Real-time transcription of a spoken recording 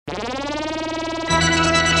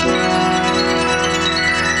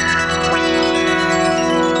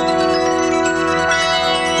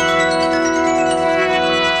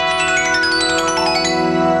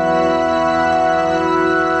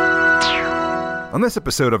On this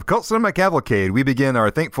episode of Cult Cinema Cavalcade, we begin our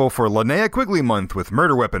Thankful for Linnea Quigley month with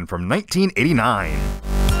Murder Weapon from 1989.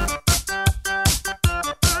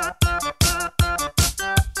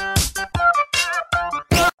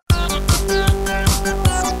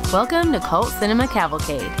 Welcome to Cult Cinema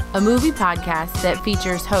Cavalcade, a movie podcast that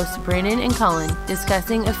features hosts Brandon and Cullen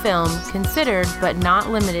discussing a film considered but not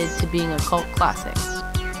limited to being a cult classic.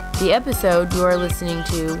 The episode you are listening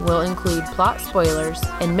to will include plot spoilers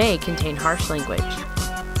and may contain harsh language.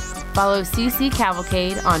 Follow CC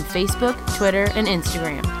Cavalcade on Facebook, Twitter, and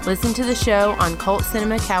Instagram. Listen to the show on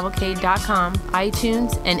cultcinemacavalcade.com,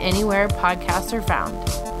 iTunes, and anywhere podcasts are found.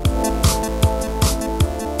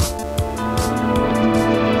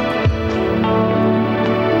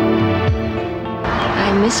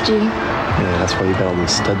 I missed you. Yeah, that's why you got all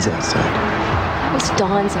those studs outside. That was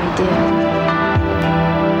Dawn's idea.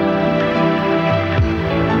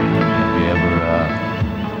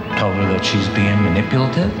 Tell her that she's being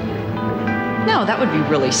manipulative? No, that would be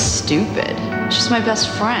really stupid. She's my best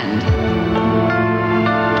friend.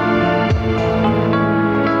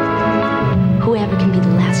 Whoever can be the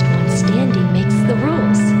last one standing makes the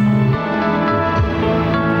rules.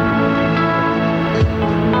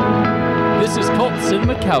 This is Cult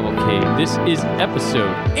Cinema Cavalcade. This is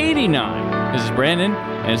episode 89. This is Brandon,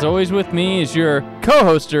 and as always with me is your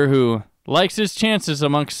co-hoster who likes his chances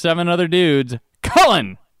amongst 7 other dudes,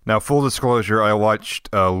 Cullen. Now, full disclosure, I watched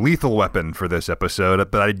Lethal Weapon for this episode,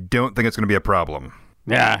 but I don't think it's going to be a problem.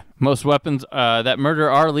 Yeah, most weapons that murder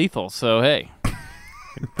are lethal, so hey, put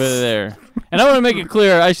it there. And I want to make it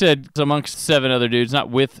clear, I said amongst 7 other dudes, not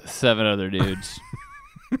with 7 other dudes.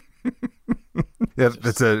 Yeah,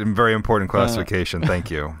 that's a very important classification. Thank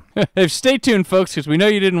you. Stay tuned, folks, because we know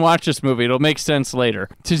you didn't watch this movie. It'll make sense later.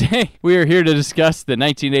 Today, we are here to discuss the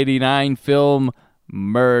 1989 film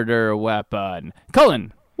Murder Weapon.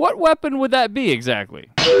 Cullen, what weapon would that be exactly?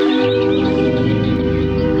 2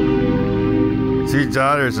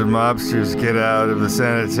 daughters of mobsters get out of the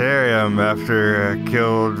sanitarium after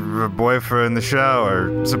killed a boyfriend in the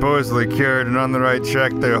shower. Supposedly cured and on the right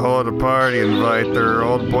track, they hold a party and invite their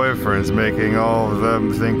old boyfriends, making all of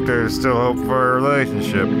them think there's still hope for a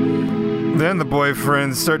relationship. Then the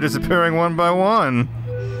boyfriends start disappearing one by one.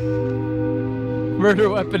 Murder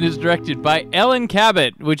Weapon is directed by Ellen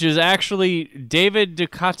Cabot, which is actually David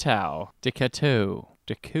Ducatow,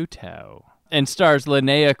 and stars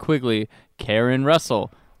Linnea Quigley, Karen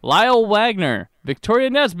Russell, Lyle Wagner,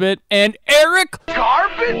 Victoria Nesbitt, and Eric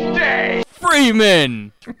Garbage Day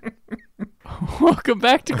Freeman. Welcome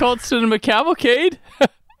back to Cult Cinema Cavalcade.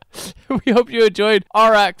 We hope you enjoyed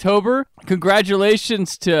our October.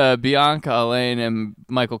 Congratulations to Bianca Elaine and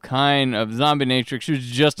Michael Kine of Zombie Natrix, who was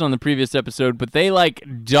just on the previous episode, but they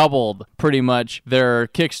doubled pretty much their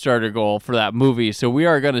Kickstarter goal for that movie. So we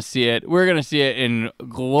are going to see it. We're going to see it in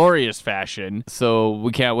glorious fashion. So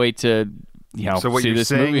we can't wait to so what see you're this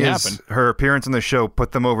saying movie is happen. Her appearance on the show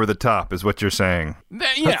put them over the top, is what you're saying.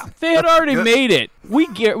 Yeah, they had already made it. We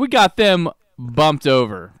got them bumped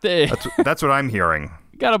over. That's what I'm hearing.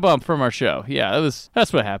 Got a bump from our show. Yeah,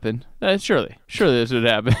 that's what happened. Surely this would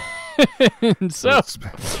happen. So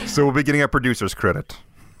we'll be getting a producer's credit.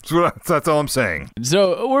 So that's all I'm saying.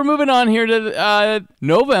 So we're moving on here to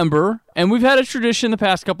November, and we've had a tradition the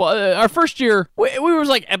past couple. Our first year, we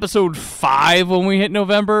was episode 5 when we hit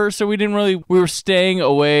November, so we were staying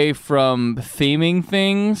away from theming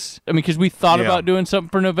things. I mean, because we thought about doing something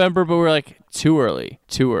for November, but we were too early.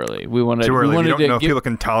 We wanted. Too early. We don't know if people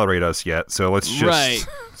can tolerate us yet, so let's just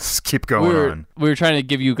just keep going on. We were trying to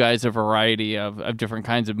give you guys a variety of different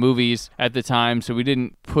kinds of movies at the time, so we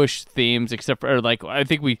didn't push themes except for I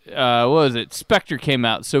think we what was it? Spectre came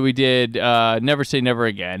out, so we did Never Say Never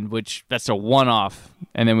Again, which that's a one-off,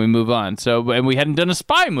 and then we move on. So and we hadn't done a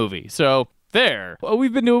spy movie, so there. Well,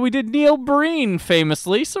 we did Neil Breen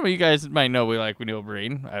famously. Some of you guys might know we like Neil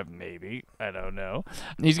Breen. Maybe. I don't know.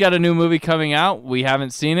 He's got a new movie coming out. We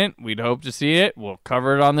haven't seen it. We'd hope to see it. We'll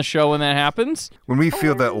cover it on the show when that happens. When we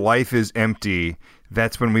feel that life is empty,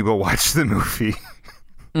 that's when we will watch the movie.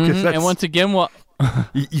 And once again,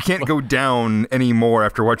 you can't go down anymore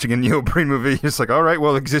after watching a Neil Breen movie. It's all right,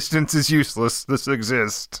 well, existence is useless. This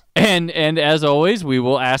exists. And as always, we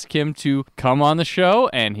will ask him to come on the show,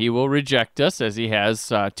 and he will reject us, as he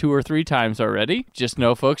has 2 or 3 times already. Just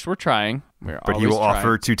know, folks, we're trying. But he will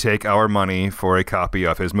offer to take our money for a copy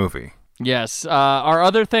of his movie. Yes. Our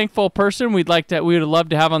other thankful person we would love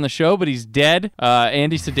to have on the show, but he's dead,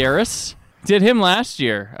 Andy Sedaris. Did him last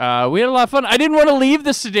year. We had a lot of fun. I didn't want to leave the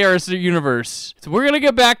Sedaris universe. So we're going to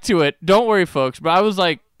get back to it. Don't worry, folks. But I was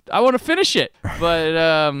I want to finish it.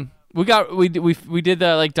 But we did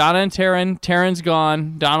the like Donna and Taryn. Taryn's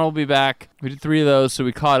gone. Donna will be back. We did 3 of those, so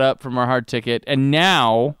we caught up from our hard ticket, and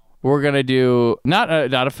now we're gonna do not a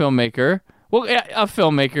filmmaker. Well, a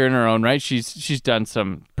filmmaker in her own right. She's done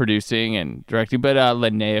some producing and directing, but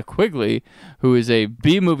Linnea Quigley, who is a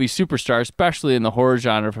B-movie superstar, especially in the horror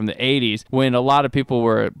genre from the 80s, when a lot of people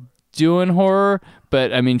were doing horror,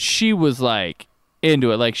 but I mean, she was like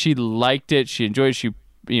into it. Like, she liked it. She enjoyed it. She,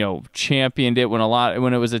 championed it when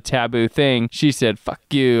it was a taboo thing. She said, "Fuck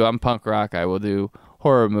you, I'm punk rock. I will do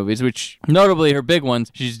horror movies," which notably her big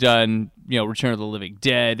ones, she's done, Return of the Living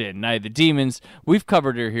Dead and Night of the Demons. We've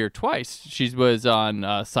covered her here twice. She was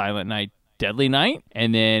on Silent Night, Deadly Night,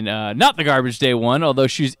 and then not the Garbage Day one, although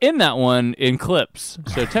she's in that one in clips.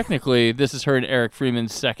 So technically, this is her and Eric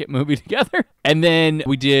Freeman's second movie together. And then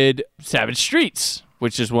we did Savage Streets,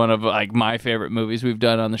 which is one of like my favorite movies we've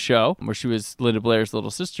done on the show, where she was Linda Blair's little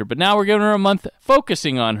sister. But now we're giving her a month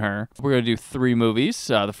focusing on her. We're going to do 3 movies,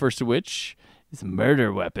 the first of which is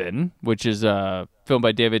Murder Weapon, which is a film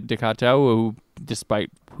by David DeCoteau, who, despite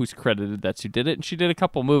who's credited, that's who did it. And she did a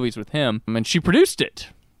couple movies with him, and she produced it,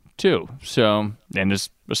 too. So, and is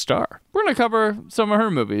a star. We're going to cover some of her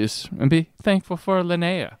movies and be thankful for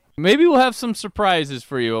Linnea. Maybe we'll have some surprises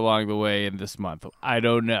for you along the way in this month. I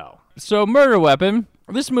don't know. So, Murder Weapon,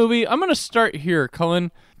 this movie, I'm going to start here,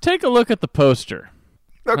 Cullen. Take a look at the poster.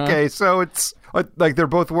 Okay, so it's like they're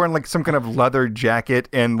both wearing like some kind of leather jacket,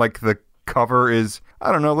 and like the cover is,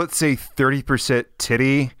 I don't know, let's say 30%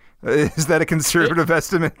 titty. Is that a conservative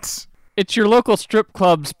estimate? It's your local strip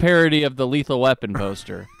club's parody of the Lethal Weapon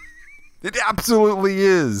poster. It absolutely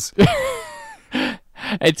is.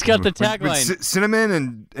 It's got the tagline.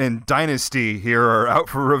 Cinnamon and Dynasty here are out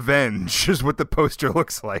for revenge, is what the poster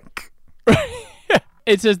looks like.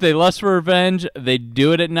 It says they lust for revenge, they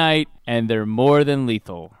do it at night, and they're more than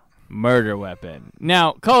lethal. Murder Weapon.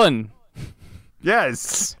 Now, Cullen.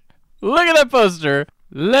 Yes. Look at that poster.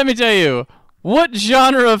 Let me tell you, what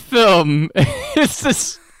genre of film is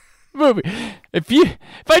this movie? If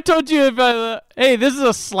I told you hey, this is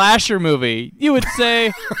a slasher movie, you would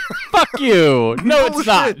say, fuck you. No, it's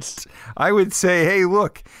not. I would say, hey,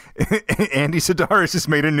 look, Andy Sedaris just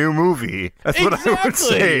made a new movie. That's exactly. what I would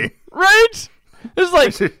say. Right? It's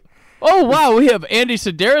like, oh, wow, we have Andy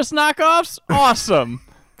Sedaris knockoffs? Awesome.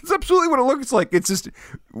 That's absolutely what it looks like. It's just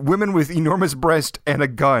women with enormous breast and a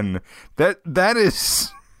gun. That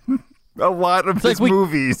is a lot of his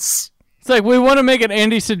movies. It's like, we want to make an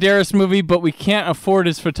Andy Sedaris movie, but we can't afford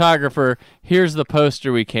his photographer. Here's the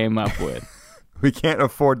poster we came up with. We can't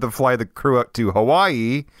afford to fly the crew up to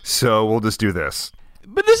Hawaii, so we'll just do this.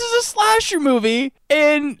 But this is a slasher movie,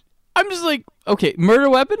 and I'm just like, okay, Murder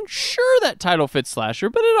Weapon? Sure, that title fits slasher,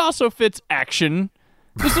 but it also fits action.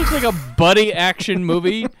 This looks like a buddy action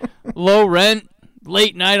movie, low rent,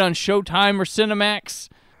 late night on Showtime or Cinemax,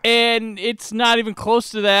 and it's not even close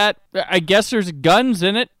to that. I guess there's guns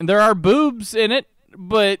in it, and there are boobs in it,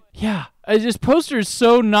 but yeah, this poster is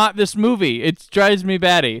so not this movie. It drives me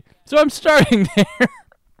batty. So I'm starting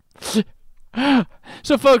there.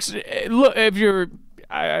 So folks, look, if you're,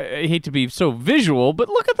 I hate to be so visual, but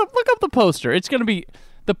look up the poster. It's going to be,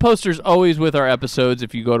 the poster's always with our episodes.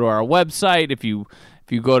 If you go to our website, if you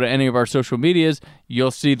go to any of our social medias,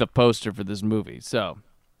 you'll see the poster for this movie. So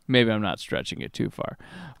maybe I'm not stretching it too far.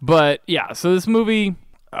 But yeah, so this movie,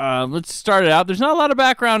 let's start it out. There's not a lot of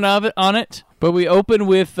background on it, but we open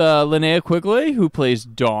with Linnea Quigley, who plays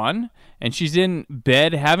Dawn, and she's in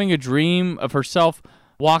bed having a dream of herself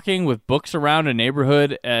walking with books around a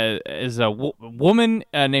neighborhood as a woman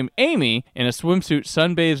named Amy in a swimsuit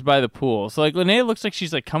sunbathes by the pool. So like Linnea looks like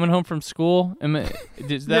she's like coming home from school.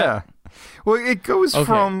 Is that... Yeah. Well, it goes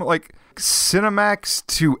from like Cinemax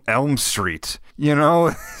to Elm Street, you know?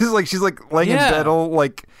 It's like she's like laying in bed all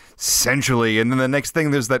like sensually, and then the next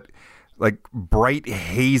thing there's that like bright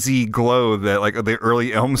hazy glow that like the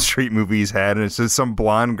early Elm Street movies had, and it's just some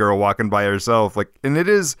blonde girl walking by herself, like, and it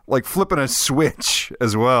is like flipping a switch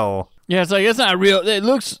as well. Yeah, it's like, it's not real. It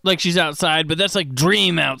looks like she's outside, but that's like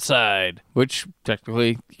dream outside, which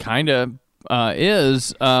technically kind of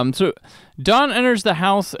is. So Dawn enters the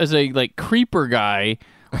house as a like creeper guy,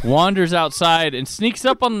 wanders outside and sneaks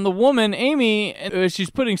up on the woman, Amy, as she's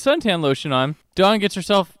putting suntan lotion on. Dawn gets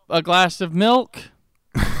herself a glass of milk.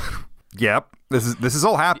 Yep, this is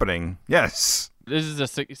all happening. Yes. This is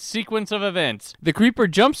a sequence of events. The creeper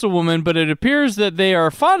jumps a woman, but it appears that they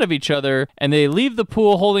are fond of each other, and they leave the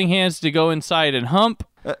pool holding hands to go inside and hump.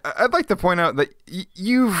 I'd like to point out that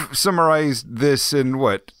you've summarized this in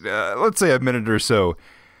what, let's say a minute or so.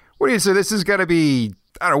 What do you say? This has got to be,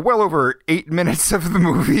 I don't know, well over 8 minutes of the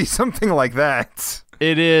movie, something like that.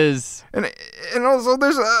 It is. And also,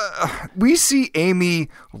 there's we see Amy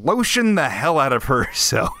lotion the hell out of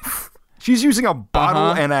herself. She's using a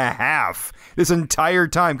bottle and a half this entire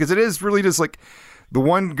time because it is really just like the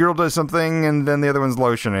one girl does something and then the other one's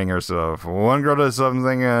lotioning herself. One girl does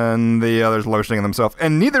something and the other's lotioning themselves.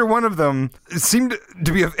 And neither one of them seemed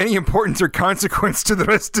to be of any importance or consequence to the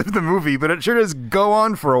rest of the movie, but it sure does go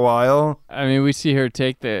on for a while. I mean, we see her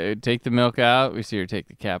take the milk out. We see her take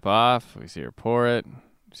the cap off. We see her pour it.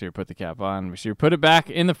 We see her put the cap on. We see her put it back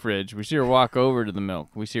in the fridge. We see her walk over to the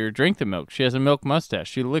milk. We see her drink the milk. She has a milk mustache.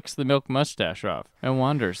 She licks the milk mustache off and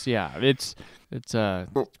wanders. Yeah, it's pretty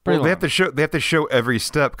long. They have to show every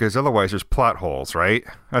step because otherwise there's plot holes, right?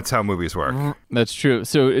 That's how movies work. That's true.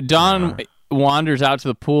 So Dawn wanders out to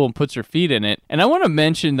the pool and puts her feet in it. And I want to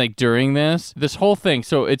mention, like, during this whole thing.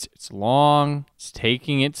 So it's long. It's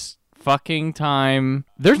taking its fucking time.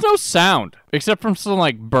 There's no sound except from some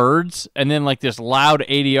like birds and then like this loud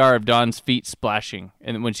ADR of Dawn's feet splashing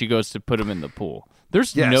and when she goes to put them in the pool.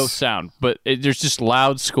 There's no sound, but there's just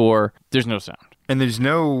loud score. There's no sound. And there's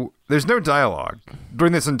no dialogue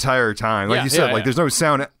during this entire time. Like you said, there's no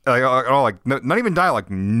sound at all, like not even dialogue,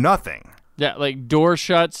 nothing. Yeah, like door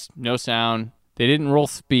shuts, no sound. They didn't roll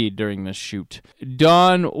speed during this shoot.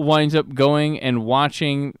 Dawn winds up going and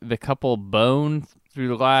watching the couple bone through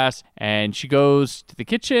the glass, and she goes to the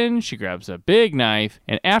kitchen. She grabs a big knife,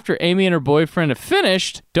 and after Amy and her boyfriend have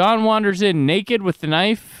finished, Dawn wanders in naked with the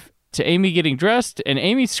knife to Amy getting dressed, and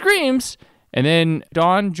Amy screams, and then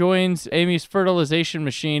Dawn joins Amy's fertilization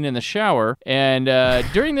machine in the shower, and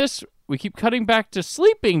during this, we keep cutting back to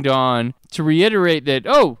sleeping Dawn to reiterate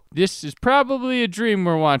that, this is probably a dream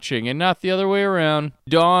we're watching and not the other way around.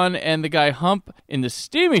 Dawn and the guy hump in the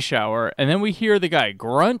steamy shower, and then we hear the guy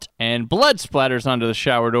grunt and blood splatters onto the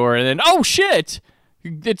shower door, and then, oh shit,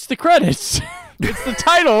 it's the credits. It's the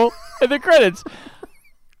title and the credits.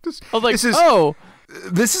 I was like,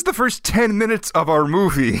 This is the first 10 minutes of our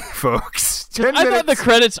movie, folks. 10 minutes. I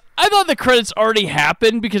thought the credits already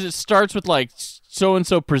happened because it starts with like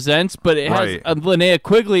so-and-so presents, but it has Linnea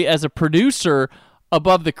Quigley as a producer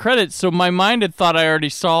above the credits, so my mind had thought I already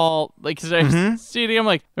saw, like, because I see it, I'm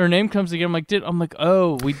like, her name comes again, we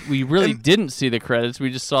really didn't see the credits, we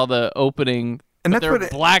just saw the opening, and that's what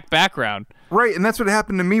black background. Right, and that's what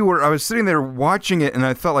happened to me, where I was sitting there watching it, and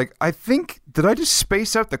I felt like, did I just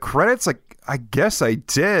space out the credits? Like, I guess I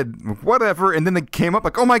did. Whatever. And then they came up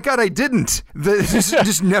like, oh my God, I didn't. This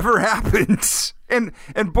just never happened. And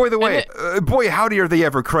boy, howdy are they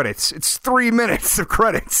ever credits. It's 3 minutes of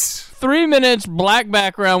credits. 3 minutes, black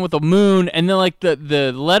background with a moon, and then like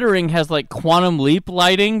the lettering has like Quantum Leap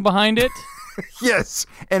lighting behind it. Yes.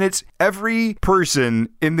 And it's every person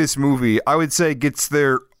in this movie, I would say, gets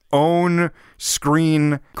their own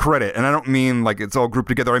screen credit, and I don't mean like it's all grouped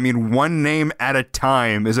together. I mean one name at a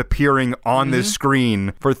time is appearing on this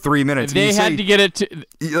screen for 3 minutes. They had to get it to,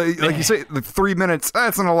 like you say, 3 minutes.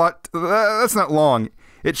 That's not a lot. That's not long.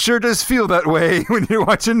 It sure does feel that way when you're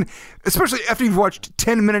watching, especially after you've watched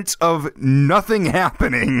 10 minutes of nothing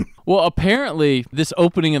happening. Well, apparently this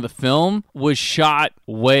opening of the film was shot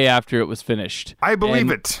way after it was finished. I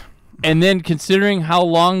believe it. And then considering how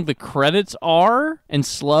long the credits are and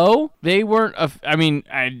slow, they weren't,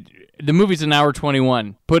 the movie's an hour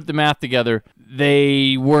 21. Put the math together,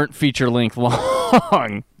 they weren't feature length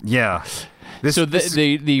long. Yeah.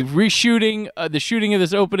 The reshooting, the shooting of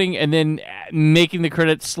this opening and then making the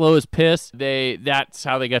credits slow as piss, that's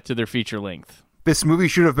how they got to their feature length. This movie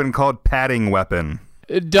should have been called Padding Weapon.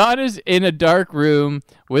 Dawn is in a dark room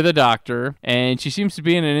with a doctor, and she seems to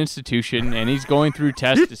be in an institution, and he's going through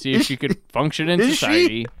tests to see if she could function in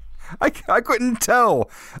society. I couldn't tell.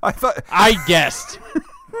 I guessed.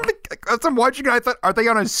 As I'm watching it, I thought, are they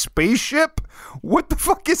on a spaceship? What the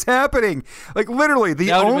fuck is happening? Like, literally,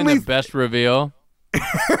 that would have been the best reveal.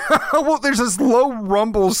 Well, there's this low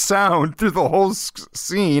rumble sound through the whole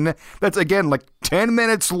scene that's, again, like 10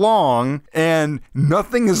 minutes long, and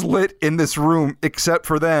nothing is lit in this room except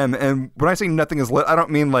for them. And when I say nothing is lit, I don't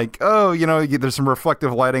mean like, there's some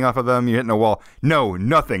reflective lighting off of them, you're hitting a wall. No,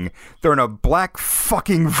 nothing. They're in a black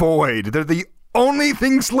fucking void. They're the only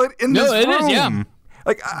things lit in this room. No, it is, yeah.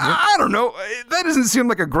 Like, I don't know. That doesn't seem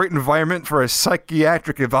like a great environment for a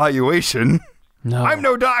psychiatric evaluation. No. I'm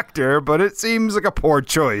no doctor, but it seems like a poor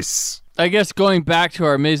choice. I guess going back to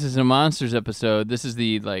our Mazes and Monsters episode, this is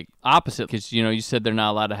the opposite, because you said they're not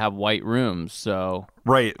allowed to have white rooms. So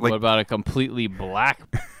right, what about a completely black?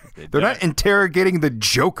 They're not interrogating the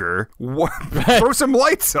Joker. Throw some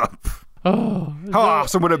lights up. How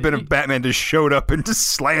awesome would have been if Batman just showed up and just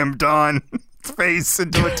slammed Dawn's face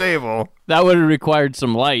into a table? That would have required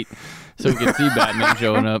some light, so we could see Batman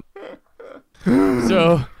showing up.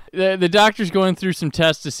 So the doctor's going through some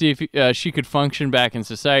tests to see if she could function back in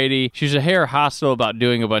society. She's a hair hostile about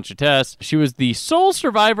doing a bunch of tests. She was the sole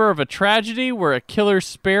survivor of a tragedy where a killer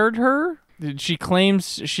spared her. She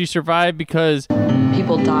claims she survived because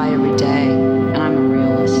People die every day, and I'm a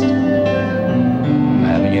realist.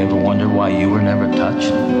 Haven't you ever wondered why you were never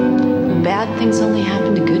touched? Bad things only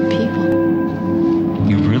happen to good people.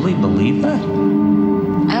 You really believe that?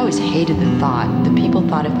 I always hated the thought that people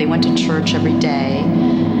thought if they went to church every day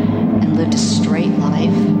and lived a straight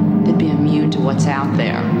life, they'd be immune to what's out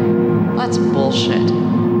there. That's bullshit.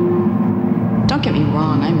 Don't get me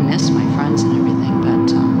wrong, I miss my friends and everything,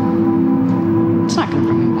 but it's not gonna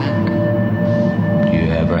bring me back. Do you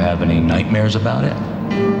ever have any nightmares about it?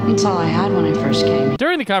 That's all I had when I first came.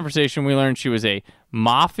 during the conversation, we learned she was a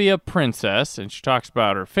mafia princess, and she talks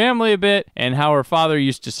about her family a bit and how her father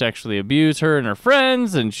used to sexually abuse her and her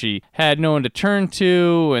friends, and she had no one to turn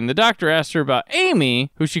to. And the doctor asked her about Amy,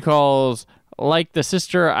 who she calls like the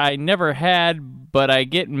sister I never had, but I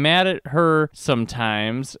get mad at her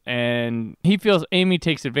sometimes. And he feels Amy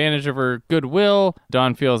takes advantage of her goodwill.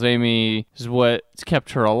 Dawn feels Amy is what's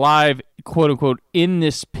kept her alive, quote unquote, in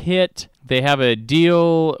this pit. They have a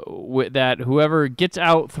deal with that whoever gets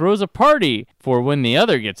out throws a party for when the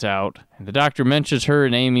other gets out. And the doctor mentions her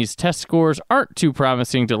and Amy's test scores aren't too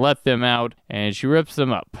promising to let them out, and she rips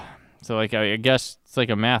them up. So, like, I guess it's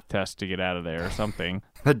like a math test to get out of there or something.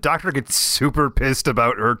 The doctor gets super pissed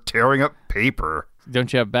about her tearing up paper.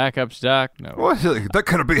 Don't you have backups, Doc? No. What? That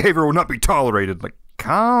kind of behavior will not be tolerated. Like,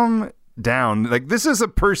 calm down. Like, this is a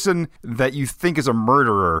person that you think is a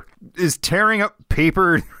murderer. Is tearing up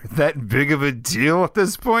paper that big of a deal at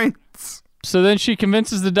this point? So then she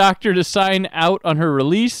convinces the doctor to sign out on her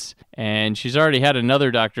release, and she's already had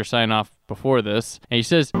another doctor sign off before this. And he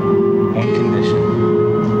says, One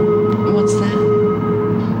condition. What's that?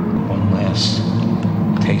 One last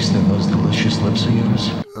taste of those delicious lips of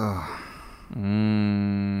yours.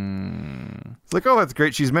 It's like, oh, that's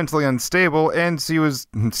great. She's mentally unstable, and she was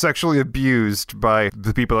sexually abused by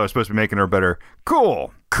the people that are supposed to be making her better.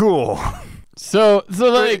 Cool. So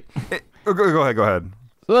like... Go ahead.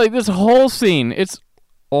 So, like, this whole scene, it's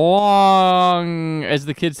long, as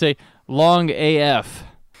the kids say, long AF,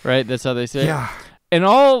 right? That's how they say it. Yeah. And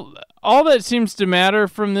all that seems to matter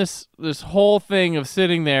from this whole thing of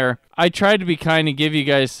sitting there, I tried to be kind and give you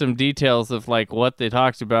guys some details of, like, what they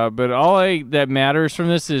talked about, but that matters from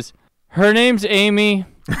this is her name's Amy,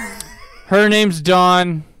 her name's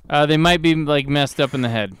Dawn, they might be, like, messed up in the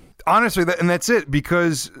head. Honestly, that's it,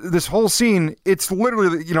 because this whole scene, it's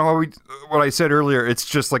literally, what I said earlier, it's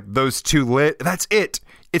just like those two lit. That's it.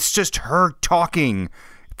 It's just her talking.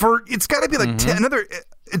 It's got to be like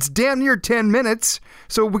it's damn near 10 minutes.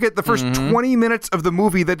 So we get the first 20 minutes of the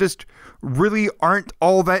movie that just really aren't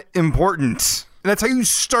all that important. And that's how you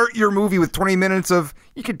start your movie, with 20 minutes of,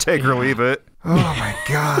 you can take or leave it. Oh my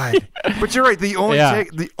God. But you're right. The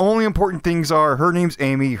only important things are her name's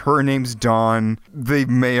Amy, her name's Dawn. They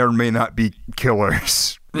may or may not be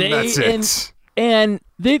killers. That's it. And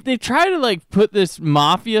they try to, like, put this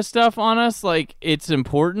mafia stuff on us like it's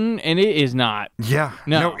important, and it is not. Yeah.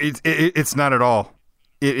 No, it's not at all.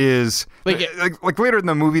 It is like later in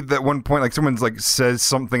the movie, that one point, like, someone's like says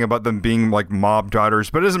something about them being like mob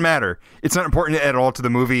daughters, but it doesn't matter. It's not important at all to the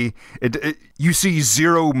movie. You see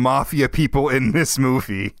zero mafia people in this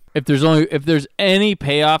movie. If there's any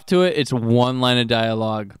payoff to it, it's one line of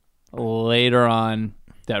dialogue later on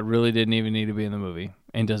that really didn't even need to be in the movie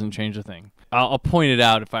and doesn't change a thing. I'll point it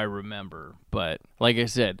out if I remember, but like I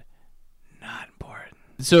said, not important.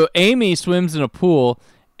 So Amy swims in a pool,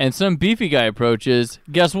 and some beefy guy approaches.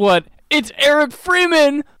 Guess what? It's Eric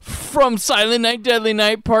Freeman from Silent Night, Deadly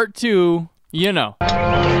Night Part 2. You know.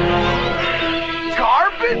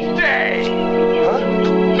 Garbage Day! Huh?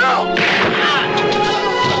 No!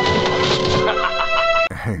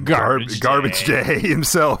 Garbage Day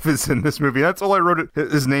himself is in this movie. That's all I wrote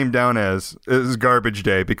his name down as, is Garbage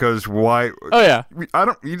Day, because why? Oh, yeah. I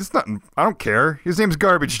don't care. His name's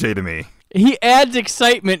Garbage Day to me. He adds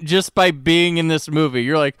excitement just by being in this movie.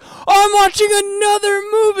 You're like, oh, I'm watching another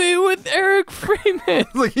movie with Eric Freeman.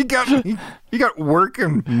 Like, he got work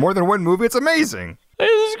in more than one movie. It's amazing. This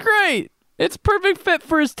is great. It's perfect fit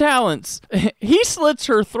for his talents. He slits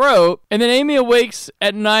her throat, and then Amy awakes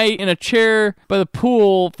at night in a chair by the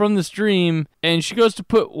pool from this dream, and she goes to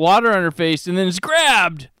put water on her face, and then is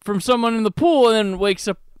grabbed from someone in the pool, and then wakes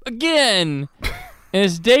up again. And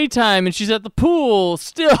it's daytime, and she's at the pool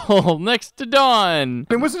still next to Dawn.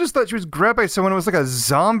 And wasn't just that she was grabbed by someone? It was like a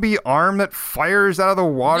zombie arm that fires out of the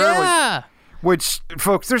water. Yeah. which,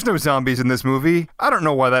 folks, there's no zombies in this movie. I don't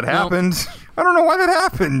know why that happened. I don't know why that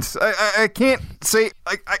happened. I can't say,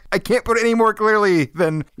 I can't put it any more clearly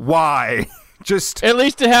than why. Just at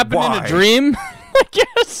least it happened in a dream, I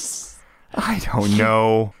guess. I don't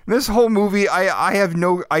know. This whole movie, I have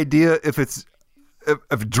no idea if it's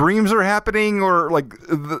if dreams are happening or like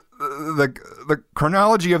the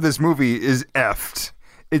chronology of this movie is effed.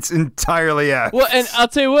 It's entirely effed. Well, and I'll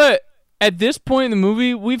tell you what. At this point in the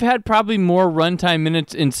movie, we've had probably more runtime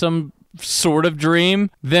minutes in some sort of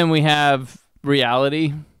dream than we have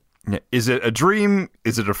reality. Is it a dream?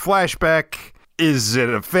 Is it a flashback? Is it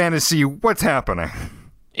a fantasy? What's happening?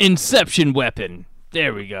 Inception weapon.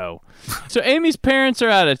 There we go. So Amy's parents are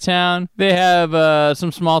out of town. They have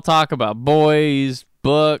some small talk about boys,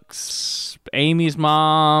 books, Amy's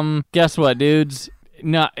mom. Guess what, dudes?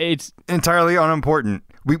 No, it's entirely unimportant.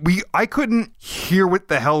 I couldn't hear what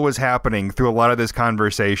the hell was happening through a lot of this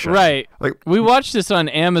conversation. Right. Like we watched this on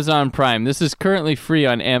Amazon Prime. This is currently free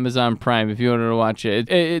on Amazon Prime if you wanted to watch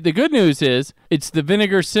it. The good news is it's the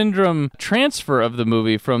Vinegar Syndrome transfer of the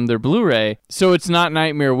movie from their Blu-ray, so it's not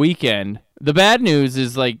Nightmare Weekend. The bad news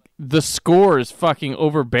is like the score is fucking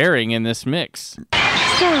overbearing in this mix.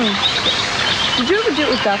 So, did you ever do it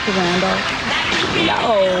with Dr. Randolph?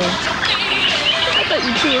 No. I thought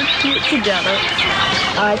you two were cute together.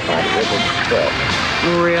 I thought it was a trick.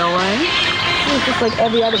 Really? He was just like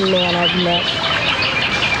every other man I've met.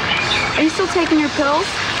 Are you still taking your pills?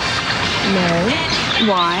 No.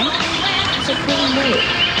 Why? It's a pretty late.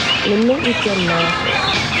 And it made me feel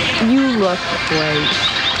nauseous. You look great.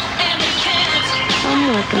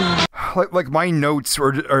 I'm working on it. Like my notes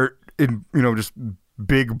are in, just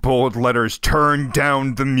big bold letters, turn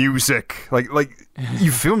down the music. Like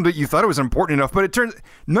you filmed it, you thought it was important enough, but it turns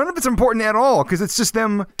none of it's important at all because it's just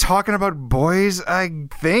them talking about boys. I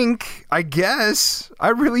guess I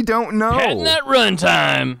really don't know. Had that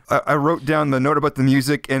runtime. I wrote down the note about the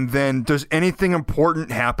music, and then does anything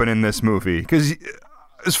important happen in this movie? Because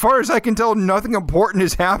as far as I can tell, nothing important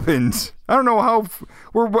has happened. I don't know how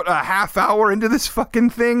we're a half hour into this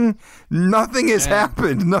fucking thing. Nothing has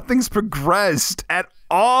happened. Nothing's progressed at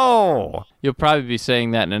all. You'll probably be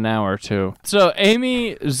saying that in an hour or two. So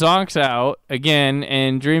Amy zonks out again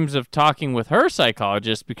and dreams of talking with her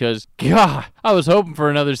psychologist because, God, I was hoping for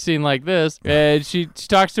another scene like this. And she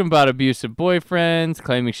talks to him about abusive boyfriends,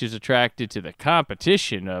 claiming she's attracted to the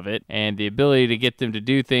competition of it and the ability to get them to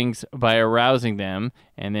do things by arousing them.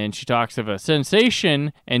 And then she talks of a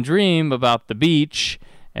sensation and dream about the beach.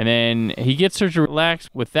 And then he gets her to relax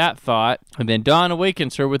with that thought. And then Dawn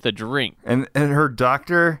awakens her with a drink. And her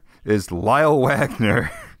doctor is Lyle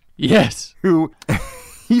Wagner. Yes. Who,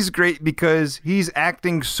 he's great because he's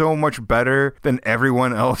acting so much better than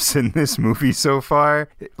everyone else in this movie so far.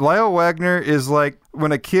 Lyle Wagner is like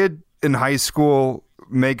when a kid in high school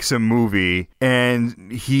makes a movie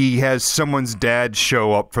and he has someone's dad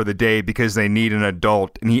show up for the day because they need an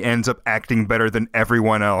adult and he ends up acting better than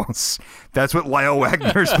everyone else. That's what Lyle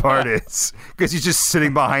Wagner's part is, because he's just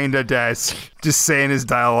sitting behind a desk just saying his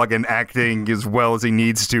dialogue and acting as well as he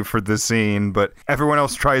needs to for the scene, but everyone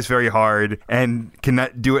else tries very hard and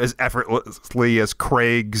cannot do it as effortlessly as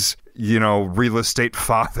Craig's real estate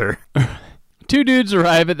father. Two dudes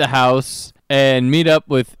arrive at the house and meet up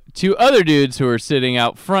with two other dudes who are sitting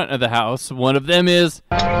out front of the house. One of them is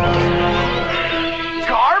Garbage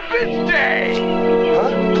Day! Huh?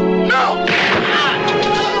 No!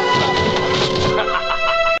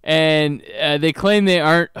 And they claim they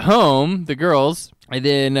aren't home, the girls. And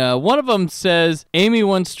then one of them says Amy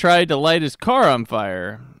once tried to light his car on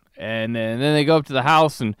fire. And then they go up to the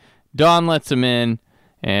house and Dawn lets him in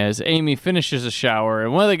as Amy finishes a shower,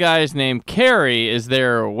 and one of the guys named Carrie is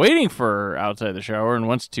there waiting for her outside the shower and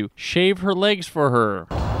wants to shave her legs for her.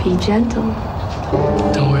 Be gentle.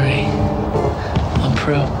 Don't worry. I'm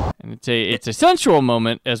pro. And it's a sensual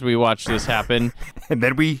moment as we watch this happen. And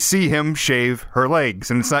then we see him shave her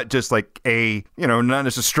legs, and it's not just like not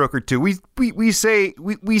just a stroke or two. We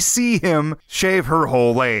see him shave her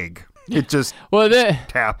whole leg. It just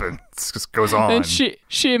happens. It just goes on. And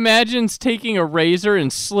she imagines taking a razor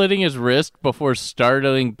and slitting his wrist before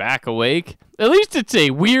startling back awake. At least it's a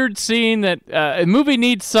weird scene that a movie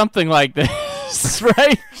needs something like this,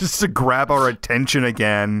 right? Just to grab our attention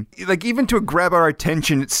again. Like, even to grab our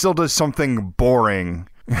attention, it still does something boring.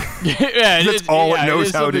 That's all it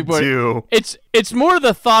knows how to do. It's more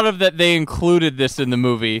the thought of that they included this in the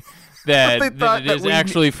movie. That it is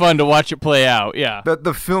actually fun to watch it play out, yeah. That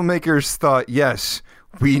the filmmakers thought, yes,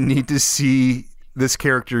 we need to see this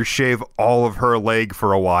character shave all of her leg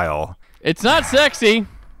for a while. It's not sexy.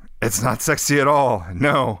 It's not sexy at all,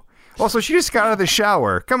 no. Also, she just got out of the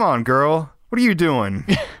shower. Come on, girl. What are you doing?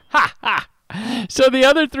 So the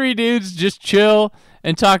other three dudes just chill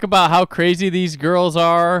and talk about how crazy these girls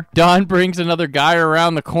are. Don brings another guy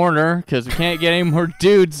around the corner because we can't get any more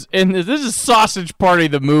dudes in this. This is Sausage Party,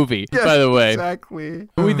 the movie, by the way. Exactly.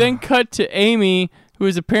 We then cut to Amy, who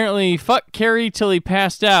has apparently fucked Carrie till he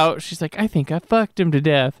passed out. She's like, I think I fucked him to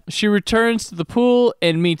death. She returns to the pool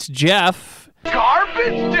and meets Jeff.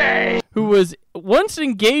 Garbage day! Who was once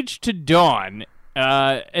engaged to Dawn.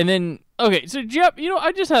 And then, okay, so Jeff,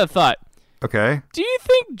 I just had a thought. Okay. Do you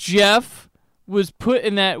think Jeff was put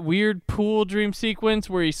in that weird pool dream sequence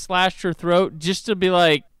where he slashed her throat just to be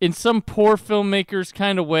like, in some poor filmmaker's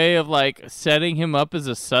kind of way of like setting him up as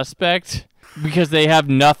a suspect because they have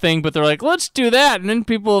nothing, but they're like, let's do that, and then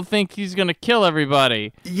people will think he's gonna kill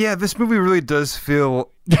everybody. Yeah, this movie really does feel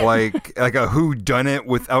like a whodunit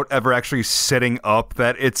without ever actually setting up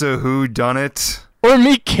that it's a whodunit. Or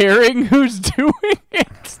me caring who's doing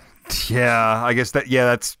it. Yeah, I guess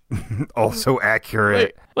that's also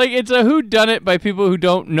accurate. Like it's a whodunit by people who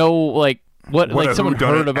don't know what like someone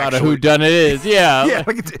heard about a whodunit is. Yeah. Yeah,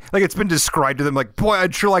 like it's been described to them like, boy,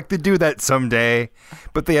 I'd sure like to do that someday,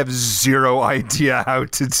 but they have zero idea how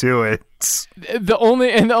to do it. The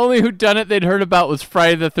only whodunit they'd heard about was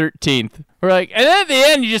Friday the 13th. We're like, and then at the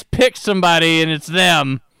end you just pick somebody and it's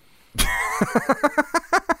them.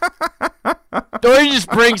 Or you just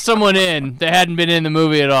bring someone in that hadn't been in the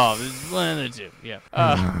movie at all. It's one of the two. Yeah.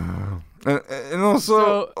 And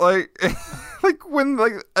also, like when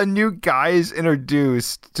a new guy is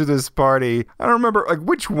introduced to this party, I don't remember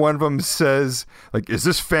which one of them says is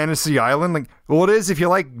this Fantasy Island? Well, it is if you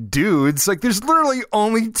like dudes. There's literally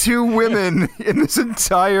only 2 women in this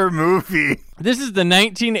entire movie. This is the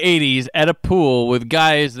 1980s at a pool with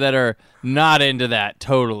guys that are not into that.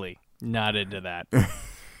 Totally not into that.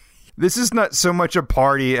 This is not so much a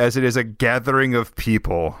party as it is a gathering of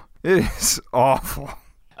people. It is awful.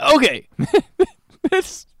 Okay.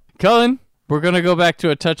 Cullen, we're going to go back to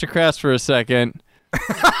A Touch of Crass for a second.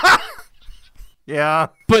 Yeah.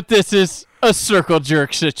 But this is a circle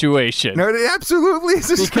jerk situation. No, it absolutely is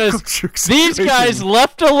a circle jerk situation. These guys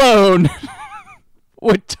left alone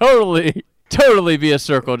would totally be a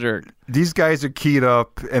circle jerk. These guys are keyed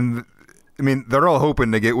up, and they're all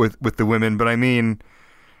hoping to get with the women, but I mean,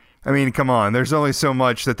 come on. There's only so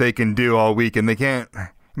much that they can do all week, and they can't.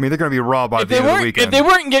 They're going to be raw by the end of the weekend. If they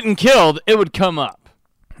weren't getting killed, it would come up.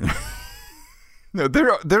 No,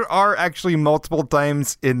 there are actually multiple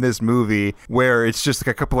times in this movie where it's just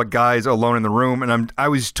a couple of guys alone in the room, and I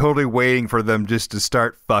was totally waiting for them just to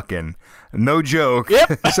start fucking. No joke.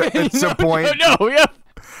 Yep. At some point. No, yep.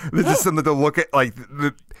 This is something to look at.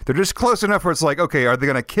 They're just close enough where it's like, okay, are they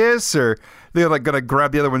going to kiss or they're going to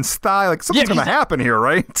grab the other one's thigh? Something's going to happen here,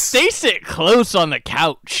 right? They sit close on the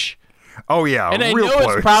couch. Oh, yeah, and I real know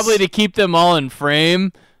close. It's probably to keep them all in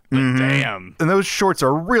frame, but damn. And those shorts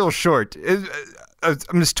are real short.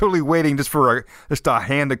 I'm just totally waiting just for a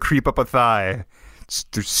hand to creep up a thigh.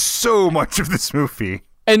 There's so much of this movie.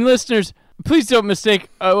 And listeners, please don't mistake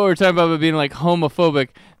what we're talking about being homophobic.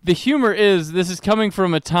 The humor is this is coming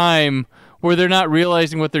from a time where they're not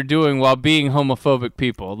realizing what they're doing while being homophobic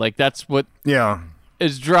people. That's what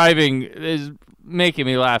is making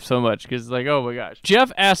me laugh so much because oh my gosh.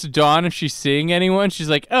 Jeff asked Dawn if she's seeing anyone. She's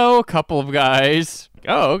like, oh, a couple of guys.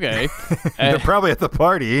 Oh, okay. They're probably at the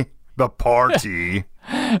party. The party.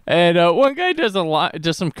 And one guy does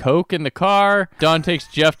some coke in the car. Dawn takes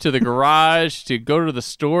Jeff to the garage to go to the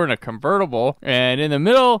store in a convertible. And in the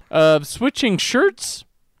middle of switching shirts,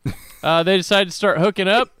 they decide to start hooking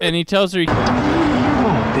up. And he tells her,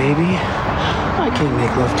 "Oh, baby, I can't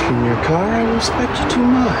make love to you in your car. I respect you too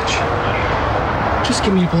much. Just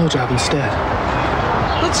give me a blowjob instead."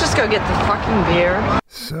 Let's just go get the fucking beer.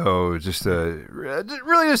 So,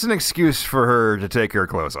 really just an excuse for her to take her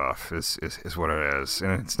clothes off is what it is.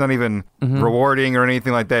 And it's not even rewarding or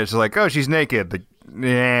anything like that. It's just like, oh, she's naked.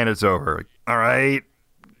 And it's over. All right.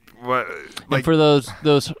 What? And for those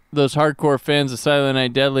hardcore fans of Silent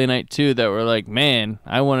Night, Deadly Night 2 that were like, man,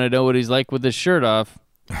 I want to know what he's like with his shirt off.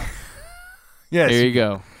 Yes. There you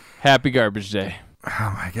go. Happy Garbage Day.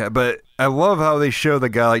 Oh my God. But I love how they show the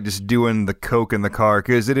guy just doing the coke in the car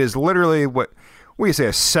because it is literally what do you say,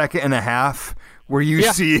 a second and a half where you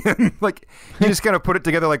see him you just kind of put it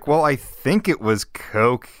together well, I think it was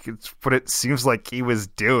coke. It's what it seems like he was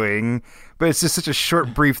doing, but it's just such a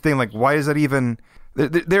short, brief thing. Why is that even?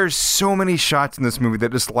 There's so many shots in this movie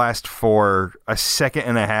that just last for a second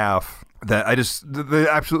and a half that they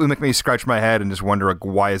absolutely make me scratch my head and just wonder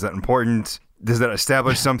why is that important? Does that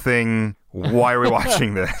establish something? Why are we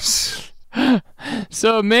watching this?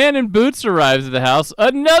 So a man in boots arrives at the house.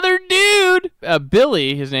 Another dude!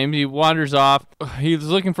 Billy, his name, he wanders off. He's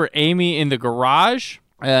looking for Amy in the garage.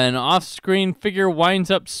 An off-screen figure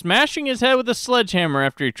winds up smashing his head with a sledgehammer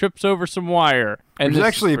after he trips over some wire. And this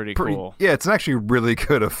actually is pretty cool. Yeah, it's actually really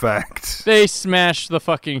good effect. They smash the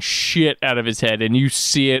fucking shit out of his head, and you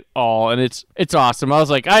see it all, and it's awesome. I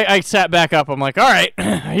was like, I sat back up. I'm like, all right,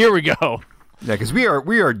 here we go. Yeah, because we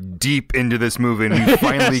are deep into this movie, and we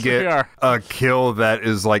finally get a kill that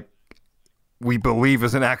is like we believe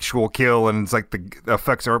is an actual kill, and it's like the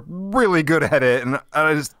effects are really good at it, and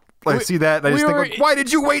I see that, and I just think, like, why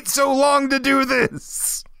did you wait so long to do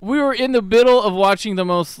this? We were in the middle of watching the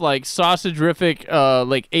most, like, sausage-rific,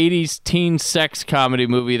 like, 80s teen sex comedy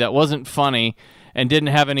movie that wasn't funny and didn't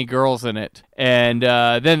have any girls in it. And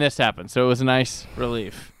then this happened, so it was a nice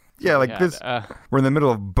relief. Yeah, like this, we're in the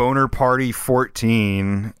middle of Boner Party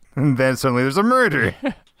 14, and then suddenly there's a murder.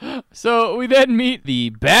 So we then meet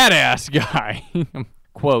the badass guy,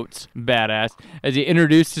 quotes, badass, as he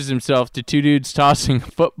introduces himself to two dudes tossing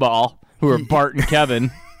football, who are Bart and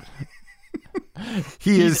Kevin.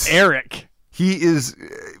 He's Eric. He is,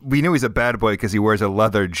 we know he's a bad boy because he wears a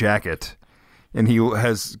leather jacket. And he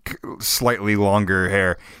has slightly longer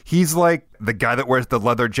hair. He's like the guy that wears the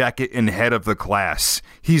leather jacket in Head of the Class.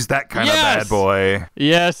 He's that kind of bad boy.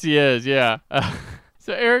 Yes, he is, yeah.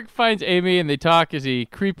 So Eric finds Amy and they talk as he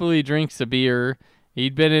creepily drinks a beer.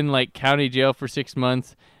 He'd been in like county jail for 6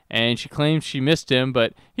 months, and she claims she missed him,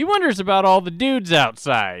 but he wonders about all the dudes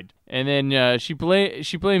outside. And then she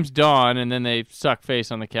blames Dawn, and then they suck face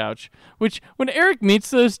on the couch. Which, when Eric meets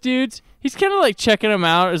those dudes, he's kind of like checking them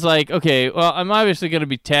out. It's like, okay, well, I'm obviously going to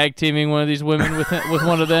be tag teaming one of these women with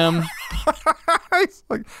one of them.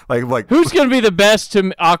 like who's going to be the best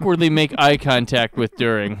to awkwardly make eye contact with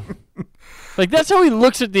during? Like, that's how he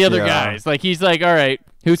looks at the other guys. Like, he's like, all right,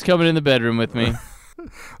 who's coming in the bedroom with me?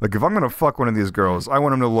 Like, if I'm going to fuck one of these girls, I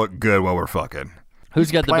want them to look good while we're fucking. Who's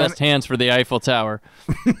got the best hands for the Eiffel Tower?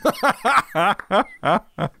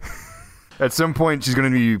 At some point, she's going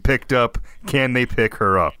to be picked up. Can they pick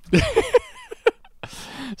her up?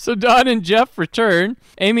 So Don and Jeff return.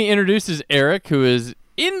 Amy introduces Eric, who is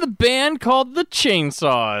in the band called the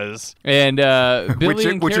Chainsaws. And Billy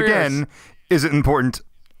and which again, isn't important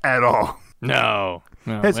at all. No.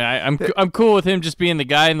 I'm cool with him just being the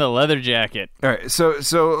guy in the leather jacket. All right, so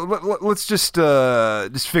let's just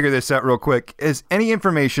figure this out real quick. Has any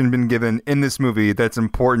information been given in this movie that's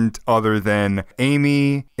important other than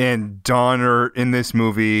Amy and Dawn are in this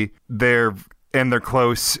movie? They're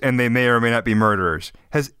close, and they may or may not be murderers.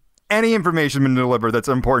 Has any information been delivered that's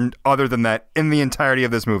important other than that in the entirety of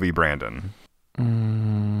this movie, Brandon?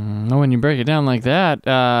 No, when you break it down like that,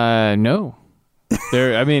 no.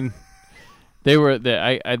 They went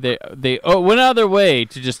out of their way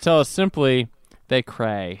to just tell us simply they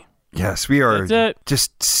cray. Yes, we are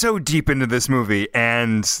just so deep into this movie,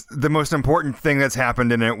 and the most important thing that's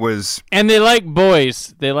happened in it was... And they like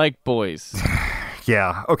boys. They like boys.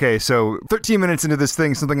 Yeah, okay, so 13 minutes into this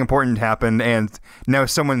thing, something important happened, and now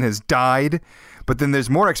someone has died, but then there's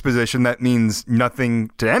more exposition that means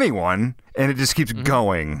nothing to anyone, and it just keeps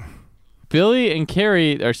going. Billy and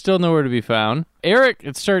Carrie are still nowhere to be found. Eric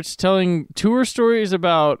starts telling tour stories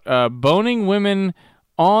about boning women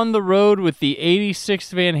on the road with the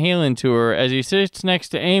 86th Van Halen tour as he sits next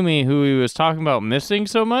to Amy, who he was talking about missing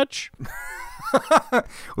so much. Well,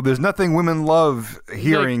 there's nothing women love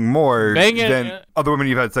hearing more than other women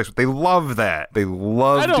you've had sex with. They love that. They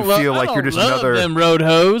love to feel like you're just another... I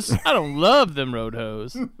don't love them road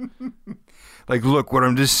hoes. Like, look, what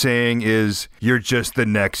I'm just saying is you're just the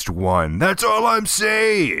next one. That's all I'm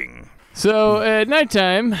saying. So at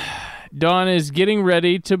nighttime, Dawn is getting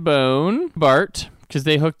ready to bone Bart because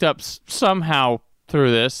they hooked up somehow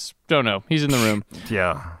through this. Don't know. He's in the room.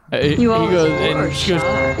 Yeah. He goes, and she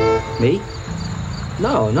goes, me?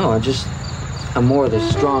 No, I'm more of the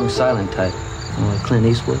strong, silent type. Like Clint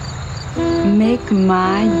Eastwood. Make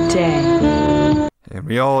my day. And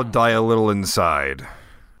we all die a little inside.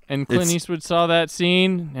 And Clint Eastwood saw that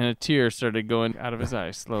scene, and a tear started going out of his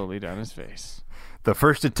eye slowly down his face. The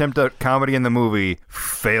first attempt at comedy in the movie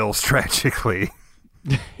fails tragically.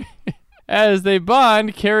 As they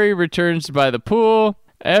bond, Carrie returns by the pool.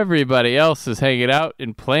 Everybody else is hanging out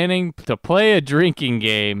and planning to play a drinking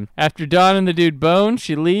game. After Dawn and the dude bone,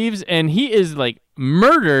 she leaves, and he is, like,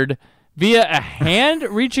 murdered via a hand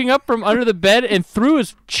reaching up from under the bed and through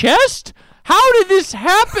his chest? How did this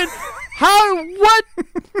happen? What?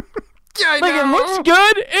 Yeah, like, it looks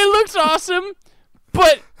good. It looks awesome.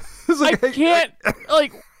 But I can't,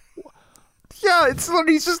 like, Yeah,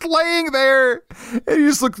 he's just laying there, and he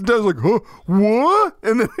just looks down like, huh, what?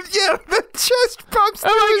 And then, yeah, the chest pops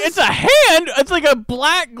through. I'm like, it's a hand. It's like a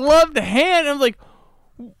black gloved hand. I'm like,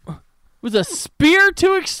 was a spear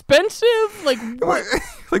too expensive? Like, what?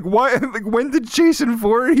 Like, why? Like, when did Jason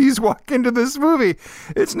Voorhees walk into this movie?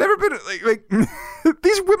 It's never been like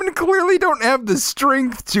these women clearly don't have the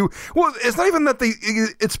strength to. Well, it's not even that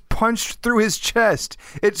it's punched through his chest.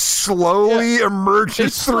 It slowly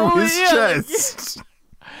emerges through his chest. Yeah.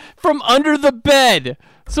 From under the bed.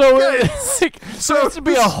 So it's like, so it has to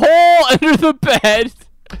be a hole under the bed,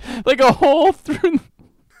 like a hole through.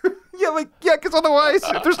 Yeah, because otherwise,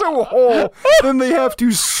 if there's no hole, then they have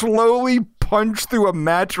to slowly punch through a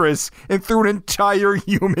mattress and through an entire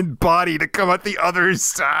human body to come out the other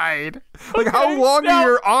side. Like, how long are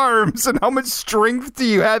your arms and how much strength do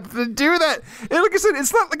you have to do that? And like I said,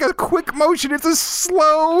 it's not like a quick motion. It's a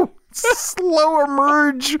slow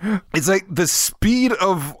emerge. It's like the speed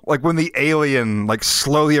of like when the alien like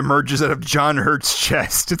slowly emerges out of John Hurt's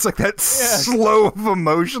chest. It's like that slow of a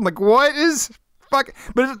motion. Like, what is... Fuck,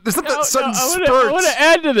 but it's not that sudden spurts. I want to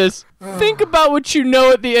add to this. Think about what you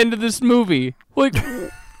know at the end of this movie. Like,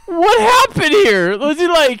 what happened here? Was he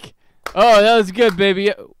like, oh, that was good,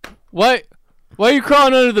 baby. Why are you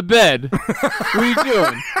crawling under the bed? What are you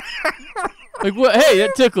doing? Like, what? Hey,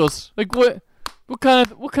 that tickles. Like, what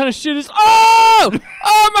kind of shit is? Oh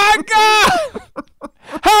my God!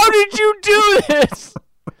 How did you do this?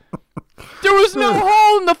 There was no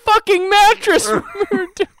hole in the fucking mattress.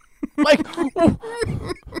 Like, what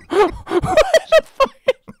the fuck?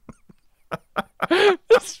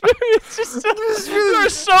 It's just, there are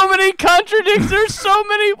so many contradictions. There's so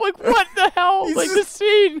many, like, what the hell? Like, the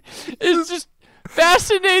scene is just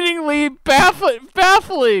fascinatingly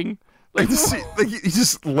baffling. Like, he's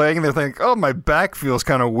just laying there thinking, oh, my back feels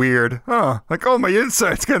kind of weird. Huh. Like, oh, my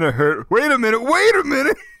insides kind of hurt. Wait a minute.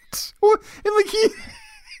 And, like,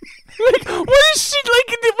 like, what is she like?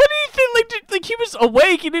 What do you think? Like he was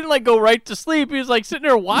awake. He didn't like go right to sleep. He was like sitting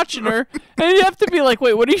there watching her, and you have to be like,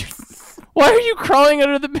 wait, what are you? Why are you crawling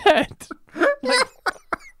under the bed? Like,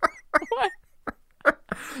 what? Yeah,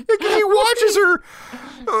 because he watches her.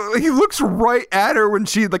 He looks right at her when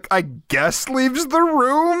she, like, I guess, leaves the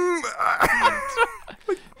room.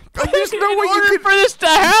 Like, there's no way you could for this to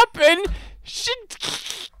happen. She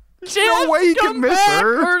no way you can miss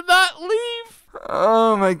her or not leave.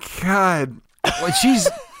 Oh my God. Like, she's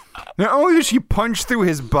not only does she punch through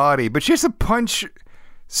his body, but she has to punch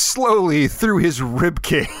slowly through his rib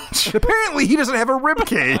cage. Apparently he doesn't have a rib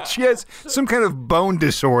cage. He has some kind of bone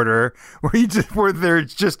disorder where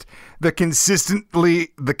there's just the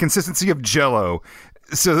consistency of Jell-O.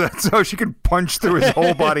 So that's how she can punch through his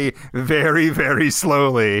whole body very, very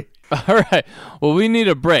slowly. All right. Well, we need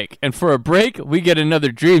a break. And for a break, we get another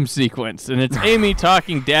dream sequence. And it's Amy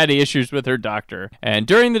talking daddy issues with her doctor. And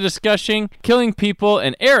during the discussion, killing people,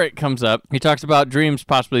 and Eric comes up. He talks about dreams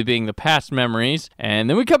possibly being the past memories. And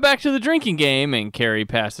then we come back to the drinking game, and Carrie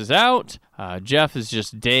passes out. Jeff is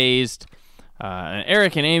just dazed. And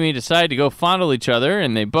Eric and Amy decide to go fondle each other,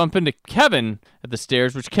 and they bump into Kevin at the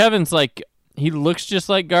stairs, which Kevin's like, he looks just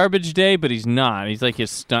like Garbage Day, but he's not. He's like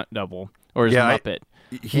his stunt double or his Muppet.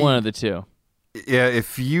 One of the two. Yeah,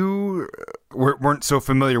 if you weren't so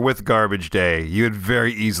familiar with Garbage Day, you would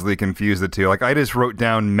very easily confuse the two. Like, I just wrote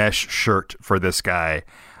down mesh shirt for this guy.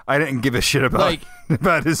 I didn't give a shit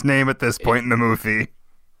about his name at this point in the movie.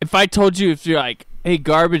 If I told you, if you're like, hey,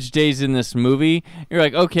 Garbage Day's in this movie, you're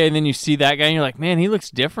like, okay, and then you see that guy, and you're like, man, he looks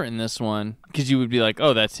different in this one. Because you would be like,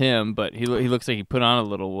 oh, that's him, but he looks like he put on a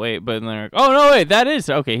little weight. But then they're like, oh, no, wait, that is,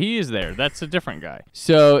 okay, he is there. That's a different guy.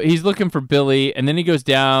 So he's looking for Billy, and then he goes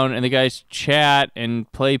down, and the guys chat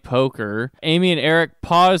and play poker. Amy and Eric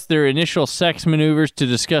pause their initial sex maneuvers to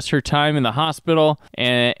discuss her time in the hospital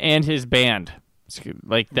and his band.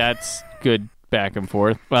 Like, that's good back and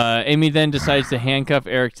forth. Amy then decides to handcuff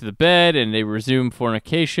Eric to the bed, and they resume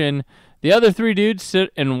fornication. The other three dudes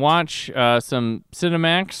sit and watch some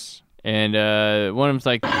Cinemax, and one of them's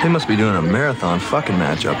like, they must be doing a marathon fucking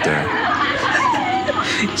match up there.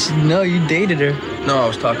 No, you dated her. No, I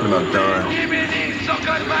was talking about Dawn.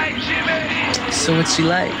 So what's she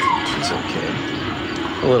like? She's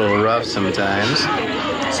okay. A little rough sometimes.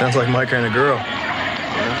 Sounds like my kind of girl.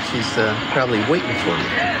 Well, she's probably waiting for you.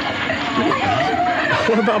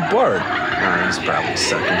 What about Bart? Oh, he's probably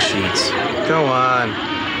sucking sheets. Go on.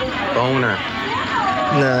 Boner.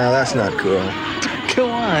 Nah, that's not cool. Go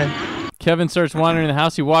on. Kevin starts wandering the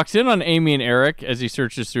house. He walks in on Amy and Eric as he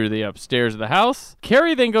searches through the upstairs of the house.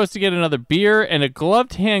 Carrie then goes to get another beer, and a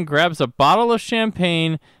gloved hand grabs a bottle of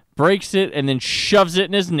champagne, breaks it, and then shoves it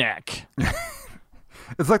in his neck.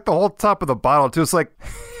 It's like the whole top of the bottle, too. It's like,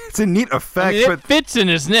 it's a neat effect. It fits in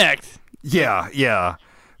his neck. Yeah.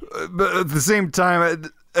 But at the same time,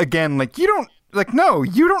 again, like, you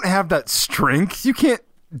don't have that strength. You can't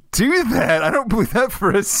do that. I don't believe that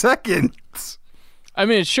for a second. I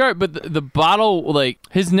mean, it's sharp, but the bottle, like,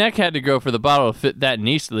 his neck had to grow for the bottle to fit that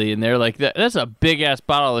nicely in there. Like, that's a big-ass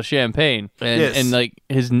bottle of champagne. And like,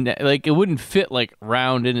 his like, it wouldn't fit, like,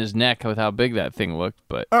 round in his neck with how big that thing looked,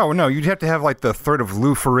 but... Oh, no, you'd have to have, like, the third of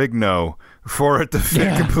Lou Ferrigno for it to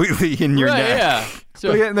fit completely in your neck. Yeah.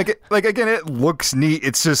 So, but again, again, it looks neat.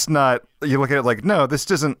 It's just not, you look at it like, no, this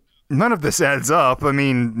doesn't, none of this adds up. I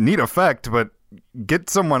mean, neat effect, but get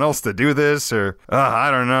someone else to do this, or, I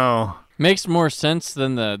don't know. Makes more sense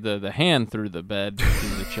than the hand through the bed,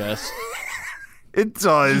 through the chest. It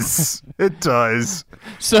does. It does.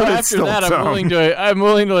 So but after that, I'm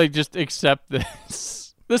willing to like just accept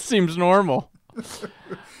this. This seems normal.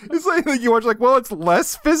 It's like you watch, like, well, it's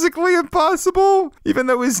less physically impossible, even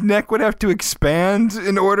though his neck would have to expand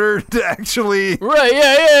in order to actually. Right?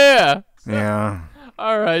 Yeah. Yeah.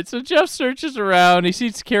 All right, so Jeff searches around. He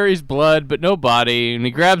sees Carrie's blood, but no body, and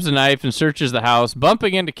he grabs a knife and searches the house,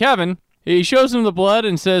 bumping into Kevin. He shows him the blood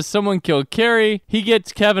and says someone killed Carrie. He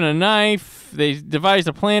gets Kevin a knife. They devise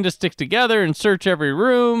a plan to stick together and search every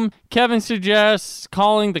room. Kevin suggests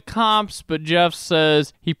calling the cops, but Jeff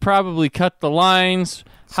says he probably cut the lines.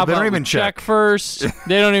 So they don't even check first.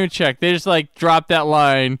 They don't even check. They just, like, drop that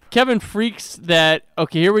line. Kevin freaks that,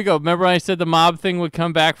 okay, here we go. Remember I said the mob thing would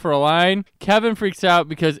come back for a line? Kevin freaks out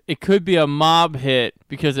because it could be a mob hit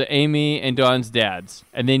because of Amy and Dawn's dads.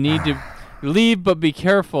 And they need to leave but be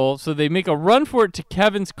careful. So they make a run for it to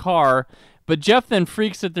Kevin's car. But Jeff then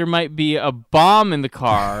freaks that there might be a bomb in the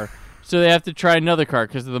car. So they have to try another car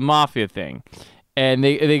because of the mafia thing. And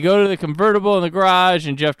they go to the convertible in the garage,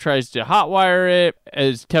 and Jeff tries to hotwire it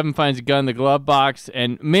as Kevin finds a gun in the glove box.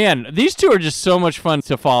 And, man, these two are just so much fun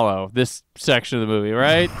to follow, this section of the movie,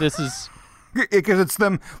 right? This is... Because it's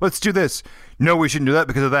them, let's do this. No, we shouldn't do that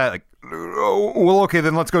because of that. Like, oh, well, okay,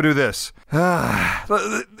 then let's go do this.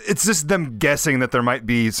 It's just them guessing that there might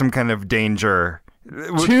be some kind of danger.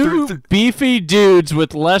 Two beefy dudes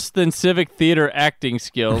with less than civic theater acting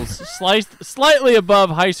skills, slightly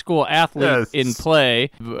above high school athlete in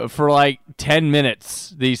play for like 10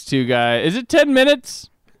 minutes. These two guys. Is it 10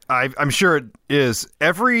 minutes? I'm sure it is.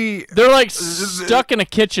 They're like stuck in a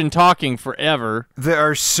kitchen talking forever. There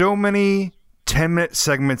are so many 10-minute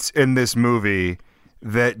segments in this movie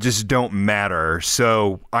that just don't matter.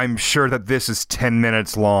 So I'm sure that this is 10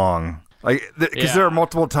 minutes long. Like, because there are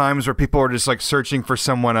multiple times where people are just like searching for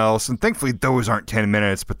someone else, and thankfully those aren't 10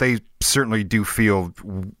 minutes, but they certainly do feel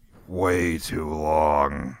way too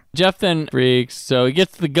long. Jeff then freaks, so he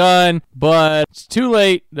gets the gun, but it's too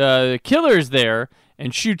late. The killer's there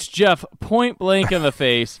and shoots Jeff point blank in the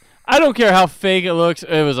face. I don't care how fake it looks.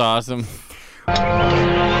 It was awesome. Garbage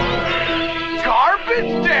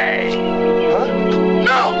day. Huh?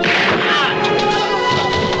 No.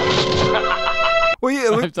 Well, yeah,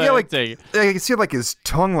 like I can see like his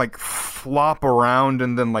tongue like flop around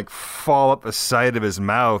and then like fall up the side of his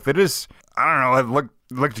mouth. It is, I don't know, it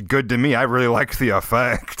looked good to me. I really liked the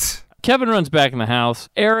effect. Kevin runs back in the house.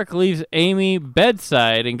 Eric leaves Amy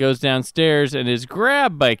bedside and goes downstairs and is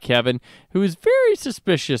grabbed by Kevin, who is very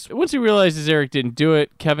suspicious. Once he realizes Eric didn't do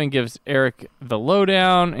it, Kevin gives Eric the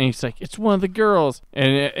lowdown, and he's like, it's one of the girls.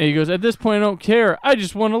 And he goes, at this point, I don't care. I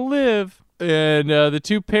just want to live. And the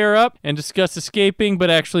two pair up and discuss escaping, but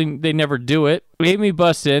actually they never do it. Amy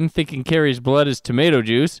busts in, thinking Carrie's blood is tomato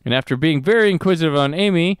juice, and after being very inquisitive on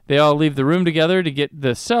Amy, they all leave the room together to get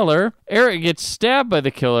the cellar. Eric gets stabbed by the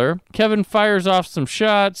killer. Kevin fires off some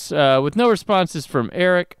shots with no responses from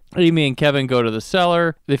Eric. Amy and Kevin go to the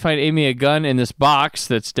cellar. They find Amy a gun in this box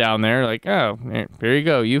that's down there. Like, oh, here you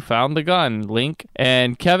go. You found the gun, Link.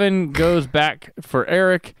 And Kevin goes back for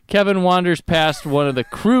Eric. Kevin wanders past one of the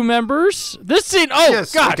crew members. This scene,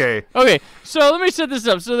 yes, God. Okay, so let me set this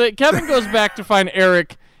up. So that Kevin goes back to find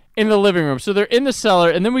Eric in the living room. So they're in the cellar,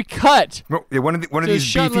 and then we cut. Yeah, one of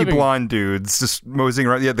these beefy blonde dudes just moseying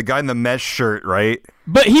around. Yeah, the guy in the mesh shirt, right?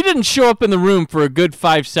 But he didn't show up in the room for a good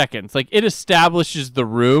 5 seconds. Like, it establishes the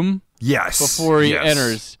room. Yes. Before he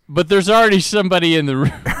enters. But there's already somebody in the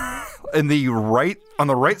room. On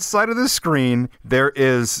the right side of the screen, there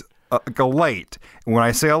is a light. And when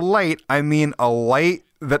I say a light, I mean a light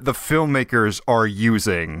that the filmmakers are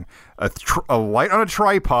using. A light on a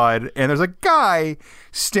tripod, and there's a guy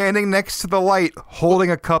standing next to the light holding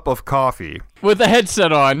a cup of coffee. With a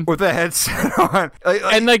headset on.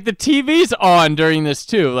 And like the TV's on during this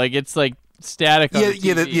too. Like it's like static on the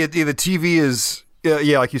TV. The TV is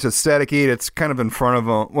Yeah, like you said, staticky. It's kind of in front of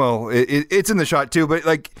him. Well, it's in the shot too, but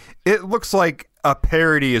like it looks like a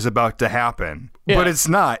parody is about to happen, but it's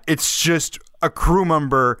not. It's just a crew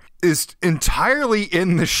member is entirely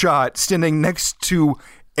in the shot, standing next to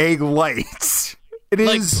a light. It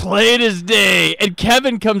is plain as day, and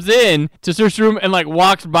Kevin comes in to search the room and like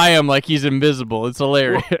walks by him like he's invisible. It's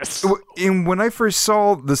hilarious. And when I first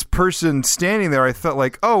saw this person standing there, I thought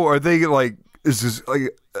like, oh, are they like? Is this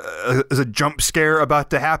like is a jump scare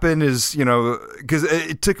about to happen? Is because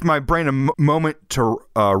it took my brain a moment to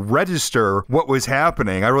register what was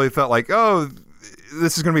happening. I really felt like, oh,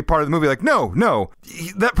 this is going to be part of the movie. Like, no,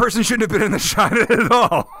 that person shouldn't have been in the shot at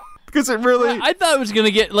all. Because it really... I thought it was going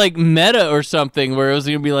to get, like, meta or something, where it was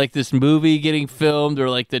going to be, like, this movie getting filmed, or,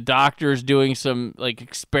 like, the doctor's doing some, like,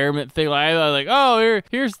 experiment thing. Like, I thought, like, oh,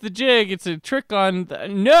 here's the jig. It's a trick on...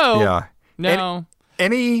 No. Yeah. No.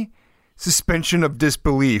 Any suspension of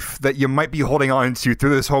disbelief that you might be holding on to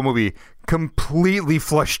through this whole movie completely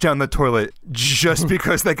flushed down the toilet just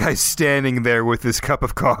because that guy's standing there with his cup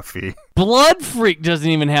of coffee. Blood Freak doesn't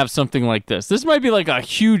even have something like this. This might be, like, a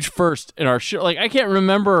huge first in our show. Like, I can't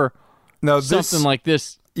remember... something like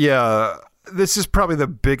this. Yeah, this is probably the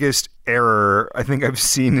biggest error I think I've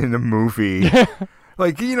seen in a movie.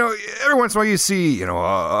 Like, every once in a while you see,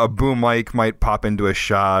 a boom mic might pop into a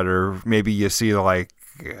shot, or maybe you see, like,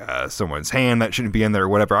 someone's hand that shouldn't be in there or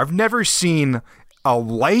whatever. I've never seen a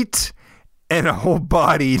light and a whole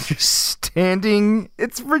body just standing.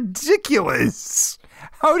 It's ridiculous.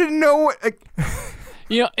 How did no one...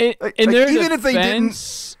 even if they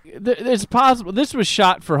didn't... It's possible. This was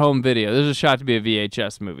shot for home video. This was shot to be a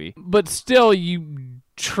VHS movie. But still, you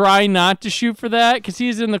try not to shoot for that because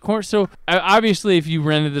he's in the corner. So obviously, if you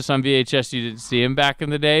rented this on VHS, you didn't see him back in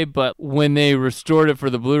the day. But when they restored it for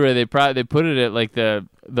the Blu-ray, they put it at like the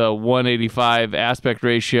 185 aspect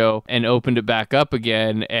ratio and opened it back up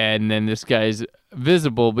again. And then this guy's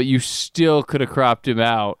visible, but you still could have cropped him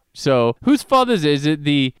out. So whose fault is it? Is it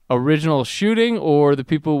the original shooting, or the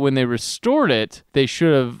people when they restored it, they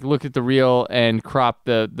should have looked at the reel and cropped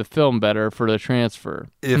the film better for the transfer?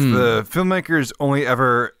 If the filmmakers only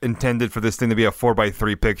ever intended for this thing to be a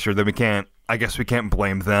 4:3 picture, then we can't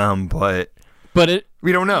blame them, but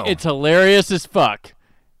we don't know. It's hilarious as fuck.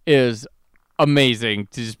 It is amazing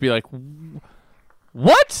to just be like,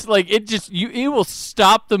 what? Like, it will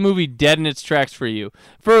stop the movie dead in its tracks for you.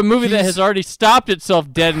 For a movie that has already stopped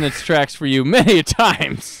itself dead in its tracks for you many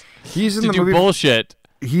times. He's in the movie bullshit.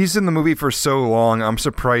 He's in the movie for so long, I'm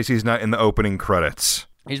surprised he's not in the opening credits.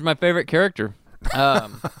 He's my favorite character.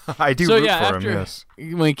 I do root for him, yes.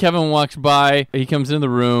 When Kevin walks by, he comes in the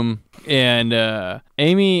room, and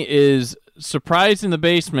Amy is surprised in the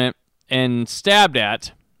basement and stabbed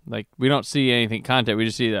at. Like, we don't see anything contact. We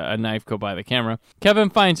just see a knife go by the camera. Kevin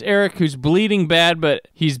finds Eric, who's bleeding bad, but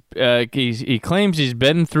he claims he's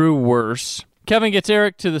been through worse. Kevin gets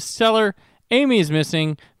Eric to the cellar. Amy is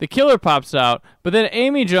missing. The killer pops out, but then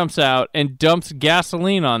Amy jumps out and dumps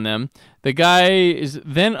gasoline on them. The guy is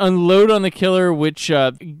then unload on the killer, which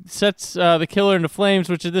sets the killer into flames,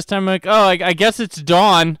 which at this time I'm like, oh, I guess it's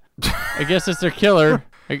Dawn. I guess it's their killer.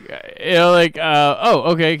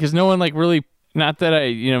 Okay, because no one really... Not that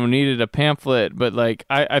I, needed a pamphlet, but,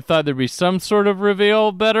 I thought there'd be some sort of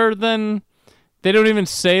reveal better than... They don't even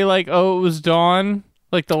say, oh, it was Dawn.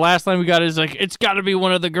 Like, the last line we got is, it's got to be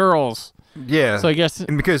one of the girls. Yeah. So I guess...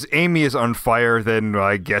 And because Amy is on fire, then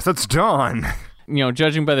I guess it's Dawn.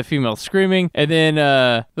 Judging by the female screaming. And then,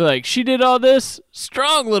 they're like, she did all this?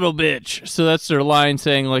 Strong little bitch. So that's their line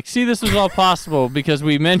saying, see, this was all possible because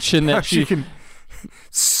we mentioned that she can...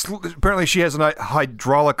 Apparently she has a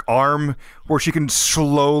hydraulic arm where she can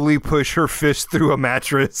slowly push her fist through a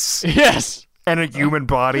mattress. Yes. And a human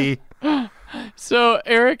body. So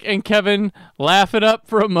Eric and Kevin laugh it up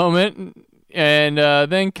for a moment and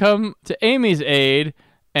then come to Amy's aid,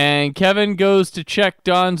 and Kevin goes to check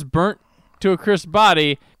Dawn's burnt to a crisp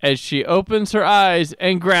body as she opens her eyes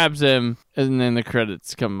and grabs him, and then the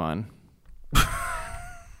credits come on.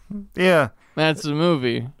 Yeah. That's the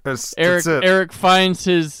movie. That's it. Eric finds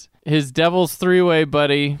his Devil's Three-Way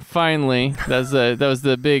buddy, finally. That was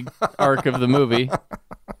the big arc of the movie.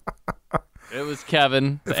 It was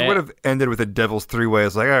Kevin. If it would have ended with a Devil's Three-Way,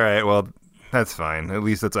 it's like, all right, well, that's fine. At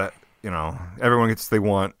least it's everyone gets what they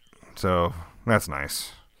want, so that's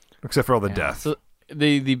nice. Except for all the death. So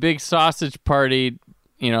the big sausage party,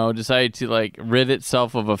 decided to, rid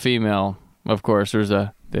itself of a female. Of course,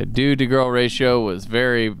 the dude-to-girl ratio was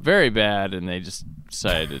very, very bad, and they just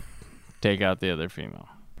decided to take out the other female.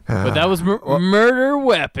 But that was murder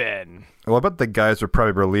weapon. Well, I bet the guys were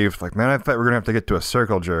probably relieved. Like, man, I thought we were going to have to get to a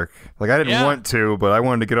circle jerk. I didn't want to, but I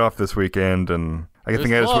wanted to get off this weekend, and I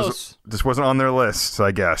think I just wasn't on their list,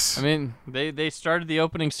 I guess. I mean, they started the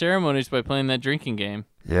opening ceremonies by playing that drinking game.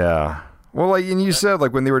 Yeah. Well, like, and you said,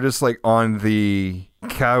 like, when they were just, like, on the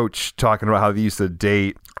couch talking about how they used to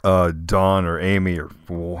date Dawn or Amy or,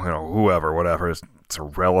 whoever, whatever. It's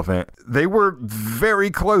irrelevant. They were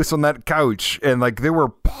very close on that couch, and, like, there were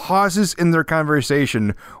pauses in their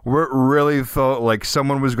conversation where it really felt like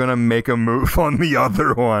someone was going to make a move on the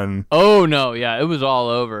other one. Oh, no. Yeah, it was all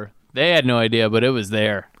over. They had no idea, but it was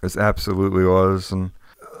there. It absolutely was, and...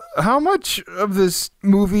 How much of this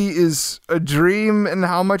movie is a dream and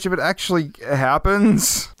how much of it actually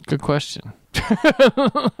happens? Good question.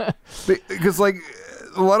 Because, like,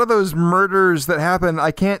 a lot of those murders that happen,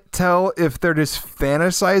 I can't tell if they're just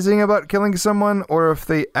fantasizing about killing someone or if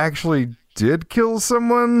they actually did kill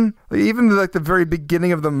someone. Like, even, like, the very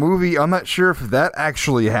beginning of the movie, I'm not sure if that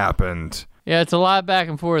actually happened. Yeah, it's a lot back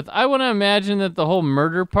and forth. I want to imagine that the whole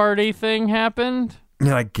murder party thing happened.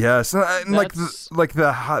 Yeah, I guess. And like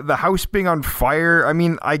the house being on fire, I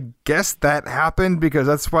mean, I guess that happened because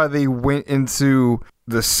that's why they went into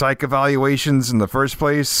the psych evaluations in the first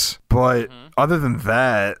place. But other than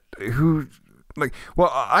that,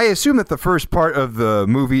 I assume that the first part of the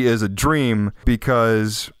movie is a dream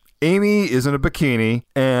because Amy is in a bikini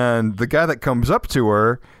and the guy that comes up to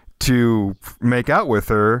her to make out with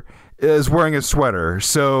her is wearing a sweater.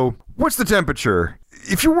 So what's the temperature?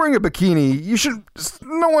 If you're wearing a bikini,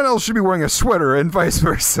 no one else should be wearing a sweater and vice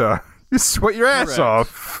versa. You sweat your ass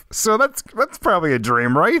off. So that's probably a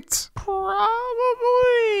dream, right? Probably.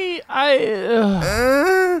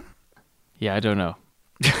 Yeah, I don't know.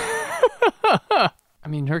 I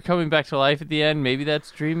mean, her coming back to life at the end, maybe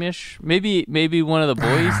that's dreamish. Maybe one of the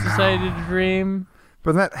boys decided to dream.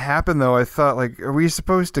 But that happened, though. I thought, like, are we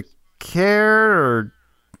supposed to care or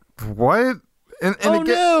what? And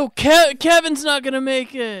no, Kevin's not going to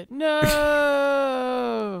make it. No.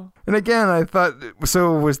 And again, I thought,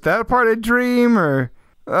 so was that part of a dream or,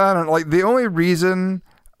 I don't know, like the only reason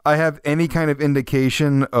I have any kind of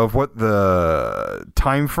indication of what the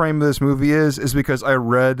time frame of this movie is because I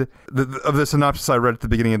read the synopsis I read at the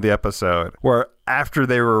beginning of the episode, where after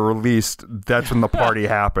they were released, that's when the party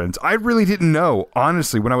happens. I really didn't know,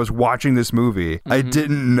 honestly, when I was watching this movie. I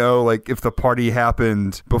didn't know, like, if the party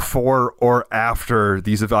happened before or after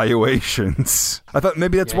these evaluations. I thought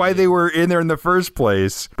maybe that's why they were in there in the first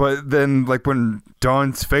place. But then, like, when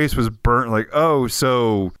Dawn's face was burnt, like, oh,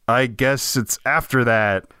 so I guess it's after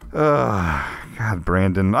that. God,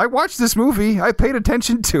 Brandon. I watched this movie. I paid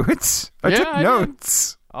attention to it. I took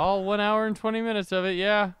notes. All 1 hour and 20 minutes of it,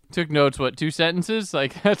 yeah. Took notes, 2 sentences?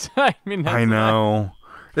 Like, that's, I know.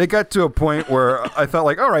 It got to a point where I thought,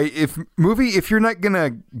 like, all right, if you're not going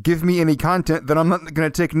to give me any content, then I'm not going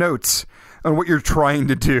to take notes on what you're trying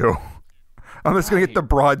to do. I'm just going to get the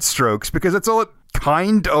broad strokes because that's all it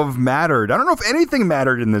kind of mattered. I don't know if anything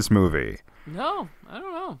mattered in this movie. No, I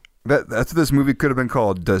don't know. That's what this movie could have been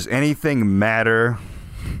called. Does anything matter?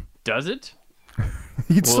 Does it?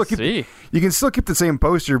 You can still keep the same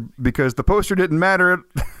poster because the poster didn't matter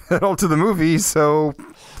at all to the movie, so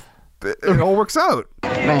it all works out.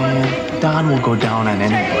 Man, Dawn will go down on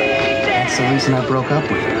anybody. That's the reason I broke up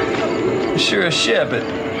with her. Sure as shit, but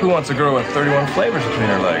who wants a girl with 31 flavors between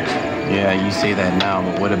her legs? Yeah, you say that now,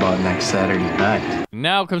 but what about next Saturday night?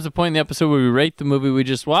 Now comes the point in the episode where we rate the movie we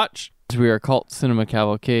just watched. We are Cult Cinema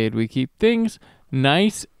Cavalcade. We keep things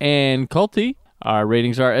nice and culty. Our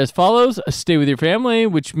ratings are as follows. Stay with your family,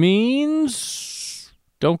 which means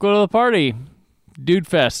don't go to the party. Dude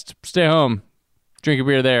fest. Stay home. Drink a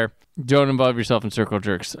beer there. Don't involve yourself in circle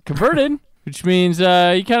jerks. Converted, which means you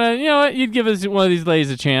kind of, you know what, you'd give us one of these ladies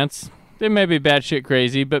a chance. They may be batshit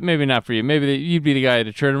crazy, but maybe not for you. Maybe you'd be the guy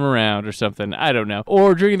to turn them around or something. I don't know.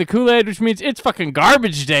 Or drinking the Kool-Aid, which means it's fucking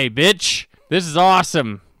garbage day, bitch. This is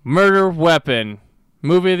awesome. Murder Weapon.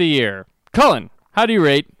 Movie of the year. Cullen, how do you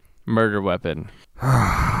rate Murder Weapon?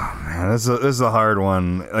 Man, this is a hard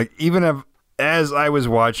one. Like, even as I was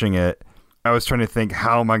watching it, I was trying to think,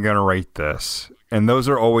 how am I going to rate this? And those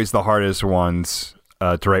are always the hardest ones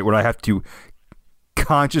to rate, when I have to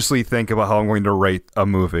consciously think about how I'm going to rate a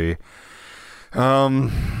movie.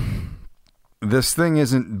 This thing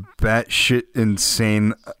isn't batshit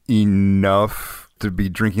insane enough to be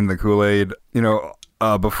drinking the Kool-Aid. You know,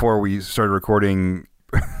 before we started recording,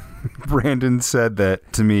 Brandon said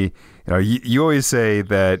that to me. You know, you always say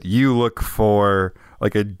that you look for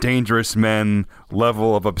like a Dangerous Men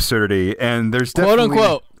level of absurdity, and there's definitely...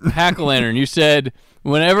 Quote unquote, Hack-O-Lantern. You said,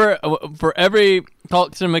 for every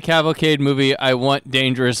Cult Cinema Cavalcade movie, I want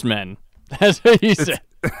Dangerous Men. That's what you said.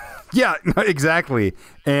 Yeah, exactly.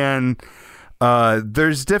 And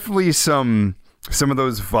there's definitely some some of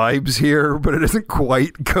those vibes here, but it doesn't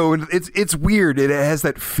quite go into, it's weird. It has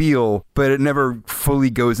that feel, but it never fully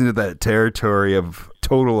goes into that territory of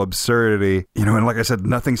total absurdity. You know, and like I said,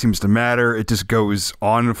 nothing seems to matter. It just goes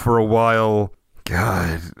on for a while.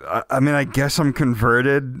 God, I mean, I guess I'm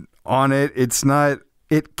converted on it. It's not,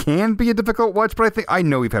 it can be a difficult watch, but I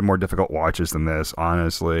know we've had more difficult watches than this,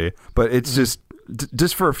 honestly. But it's just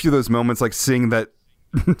for a few of those moments, like seeing that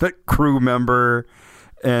crew member,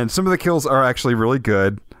 and some of the kills are actually really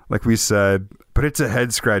good, like we said, but it's a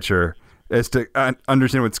head scratcher as to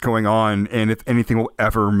understand what's going on and if anything will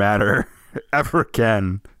ever matter ever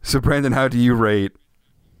again. So Brandon, how do you rate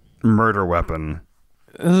Murder Weapon?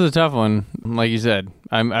 This is a tough one. Like you said,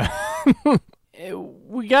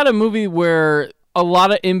 we got a movie where a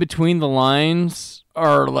lot of in between the lines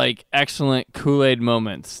are like excellent Kool-Aid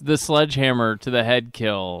moments. The sledgehammer to the head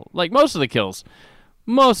kill, like most of the kills.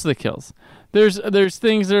 There's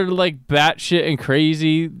things that are like batshit and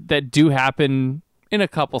crazy that do happen in a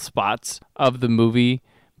couple spots of the movie,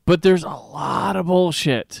 but there's a lot of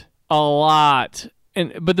bullshit. A lot.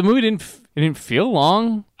 But the movie didn't feel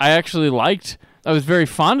long. I was very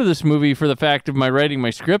fond of this movie for the fact of my writing my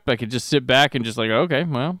script. I could just sit back and just like, okay,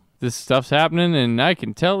 well, this stuff's happening and I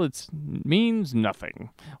can tell it means nothing.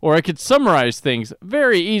 Or I could summarize things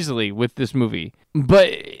very easily with this movie. But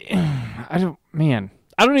I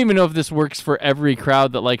don't even know if this works for every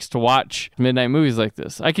crowd that likes to watch midnight movies like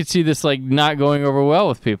this. I could see this like not going over well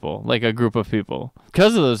with people, like a group of people,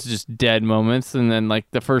 because of those just dead moments. And then like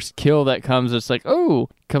the first kill that comes, it's like, oh,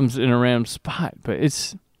 comes in a random spot. But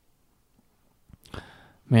it's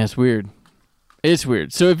weird. It's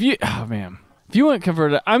weird. So if you want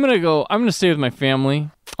converted, I'm going to stay with my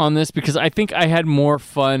family on this because I think I had more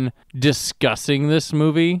fun discussing this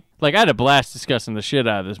movie. Like, I had a blast discussing the shit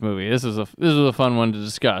out of this movie. This was a fun one to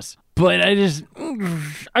discuss. But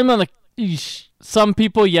I'm on some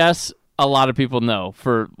people, yes, a lot of people no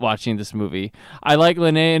for watching this movie. I like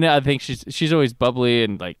Linnea in it. I think she's always bubbly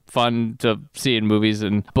and like fun to see in movies.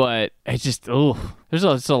 But it just, there's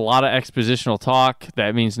a lot of expositional talk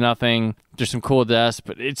that means nothing. There's some cool deaths,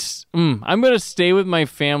 but I'm going to stay with my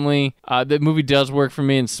family. The movie does work for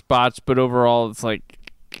me in spots, but overall it's like,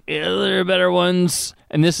 there are better ones.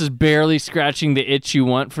 And this is barely scratching the itch you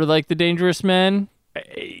want for like The Dangerous Men.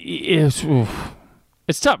 It's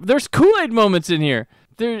tough. There's Kool-Aid moments in here.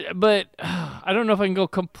 But I don't know if I can go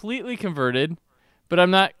completely converted, but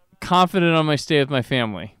I'm not confident on my stay with my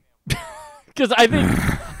family. Because I think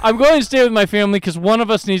I'm going to stay with my family because one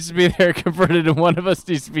of us needs to be there converted and one of us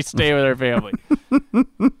needs to be staying with our family.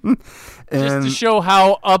 Just to show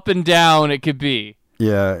how up and down it could be.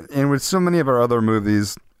 Yeah, and with so many of our other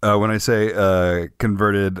movies, when I say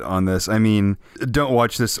converted on this, I mean don't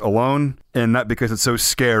watch this alone, and not because it's so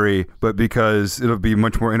scary, but because it'll be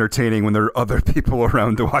much more entertaining when there are other people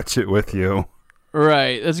around to watch it with you.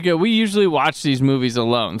 Right, that's good. We usually watch these movies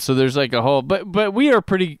alone, so there's like a whole... But we are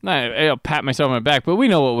pretty... I'll pat myself on the back, but we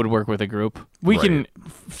know what would work with a group. We can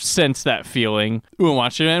sense that feeling. We'll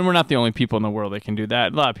watch it, and we're not the only people in the world that can do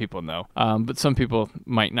that. A lot of people know, but some people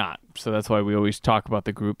might not. So that's why we always talk about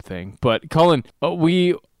the group thing. But Cullen,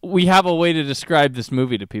 we have a way to describe this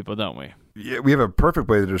movie to people, don't we? Yeah, we have a perfect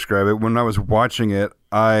way to describe it. When I was watching it,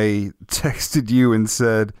 I texted you and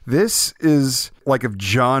said, this is like if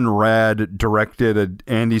John Rad directed an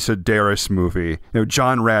Andy Sedaris movie. You know,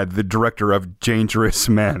 John Rad, the director of Dangerous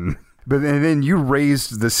Men. And then you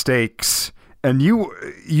raised the stakes, and you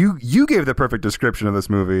gave the perfect description of this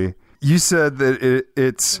movie. You said that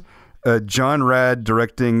it's John Rad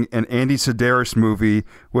directing an Andy Sedaris movie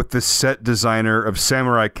with the set designer of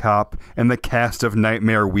Samurai Cop and the cast of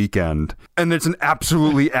Nightmare Weekend. And it's an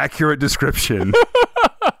absolutely accurate description.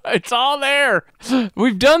 It's all there.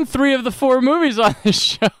 We've done 3 of the 4 movies on this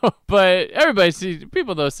show, but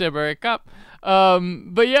people know Samurai Cop.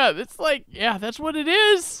 But yeah, it's like, yeah, that's what it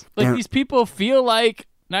is. Like, these people feel like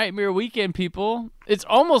Nightmare Weekend people. It's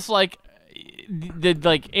almost like Andy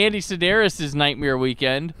Sedaris' Nightmare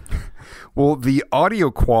Weekend. Well, the audio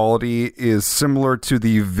quality is similar to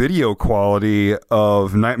the video quality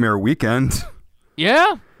of Nightmare Weekend.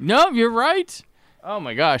 Yeah. No, you're right. Oh,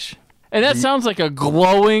 my gosh. And that sounds like a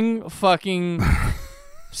glowing fucking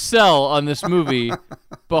sell on this movie,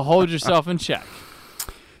 but hold yourself in check.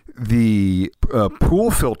 The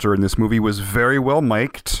pool filter in this movie was very well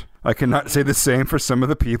mic'd. I cannot say the same for some of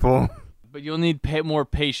the people. But you'll need more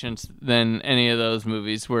patience than any of those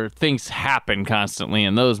movies where things happen constantly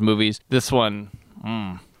in those movies. This one,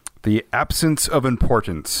 The Absence of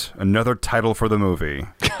Importance, another title for the movie.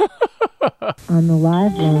 On the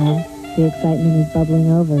live line, the excitement is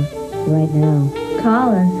bubbling over right now.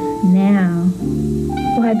 Call us now.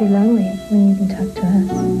 Why be lonely when you can talk to us?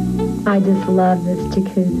 I just love this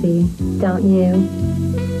jacuzzi, don't you?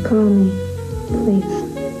 Call me, please.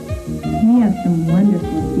 We have some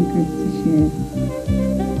wonderful secrets to share.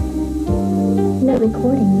 No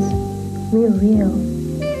recordings. We're real.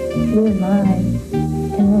 We're live.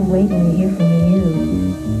 And we're waiting to hear from you.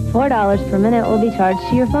 $4 per minute will be charged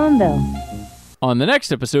to your phone bill. On the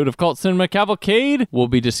next episode of Cult Cinema Cavalcade, we'll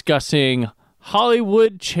be discussing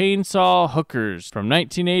Hollywood Chainsaw Hookers from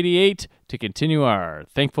 1988 to continue our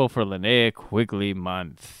Thankful for Linnea Quigley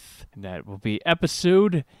month. And that will be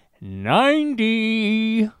episode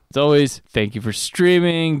 90. As always, thank you for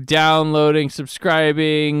streaming, downloading,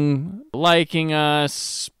 subscribing, liking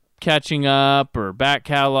us, catching up, or back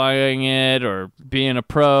cataloging it, or being a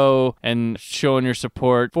pro and showing your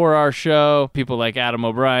support for our show. People like Adam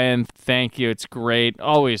O'Brien, thank you. It's great.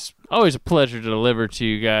 Always a pleasure to deliver to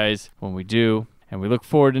you guys when we do. And we look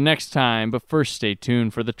forward to next time. But first, stay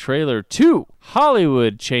tuned for the trailer to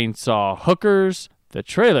Hollywood Chainsaw Hookers, the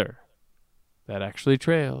trailer that actually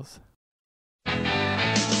trails.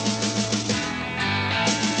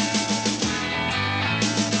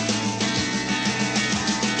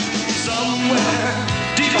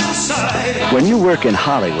 When you work in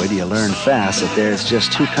Hollywood, you learn fast that there's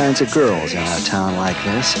just two kinds of girls in a town like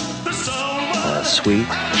this. Sweet,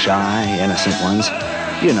 shy, innocent ones.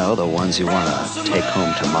 You know, the ones you want to take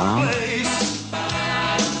home to Mom.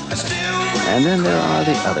 And then there are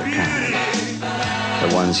the other kind. The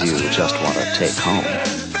ones you just want to take home.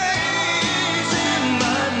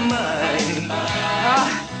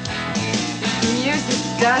 Music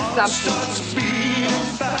does something.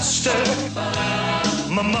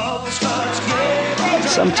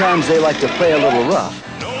 Sometimes they like to play a little rough,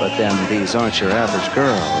 but then these aren't your average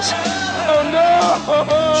girls. Oh no!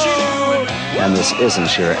 And this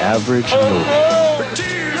isn't your average movie.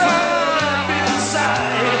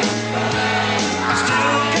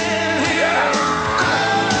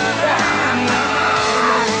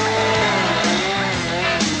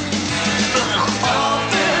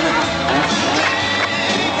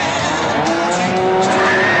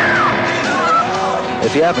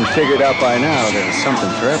 If you haven't figured out by now, there's something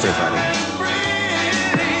for everybody.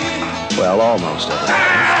 Well, almost everybody.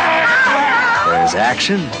 There's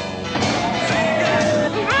action,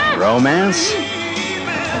 romance,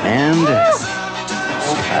 and a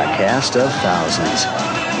cast of thousands.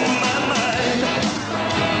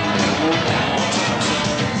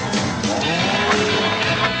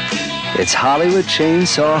 It's Hollywood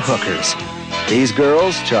Chainsaw Hookers. These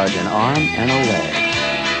girls charge an arm and a leg.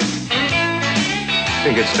 I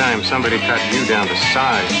think it's time somebody cut you down to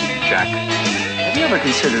size, Jack. Have you ever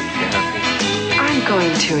considered therapy? I'm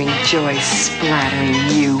going to enjoy splattering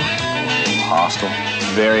you. Hostile.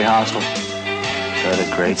 Very hostile. But a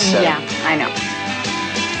great set. Yeah, I know.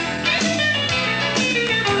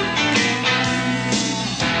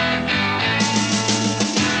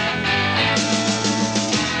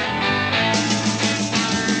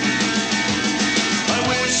 I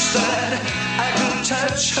wish that I could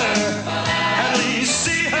touch her. At least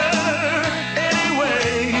see her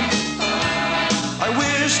anyway. I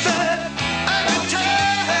wish that I could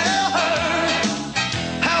tell her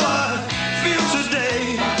how I feel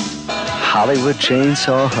today. Hollywood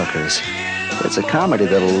Chainsaw Hookers. It's a comedy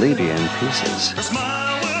that'll leave you in pieces.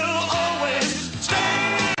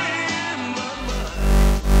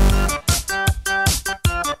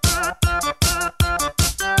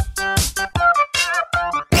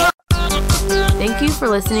 Thank you for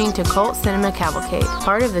listening to Cult Cinema Cavalcade,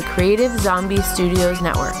 part of the Creative Zombie Studios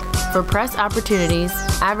Network. For press opportunities,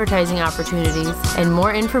 advertising opportunities, and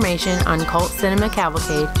more information on Cult Cinema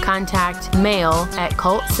Cavalcade, contact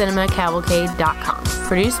mail@cultcinemacavalcade.com.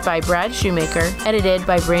 Produced by Brad Shoemaker, edited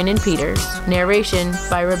by Brandon Peters, narration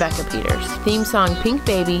by Rebecca Peters. Theme song Pink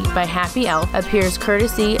Baby by Happy Elf appears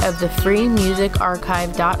courtesy of the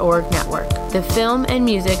freemusicarchive.org network. The film and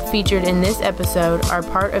music featured in this episode are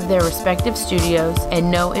part of their respective studios, and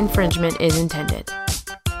no infringement is intended.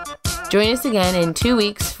 Join us again in 2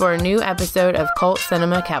 weeks for a new episode of Cult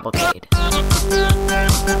Cinema Cavalcade.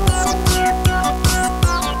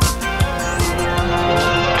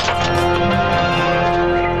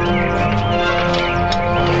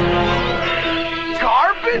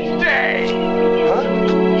 Garbage day! Huh?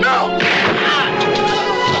 No!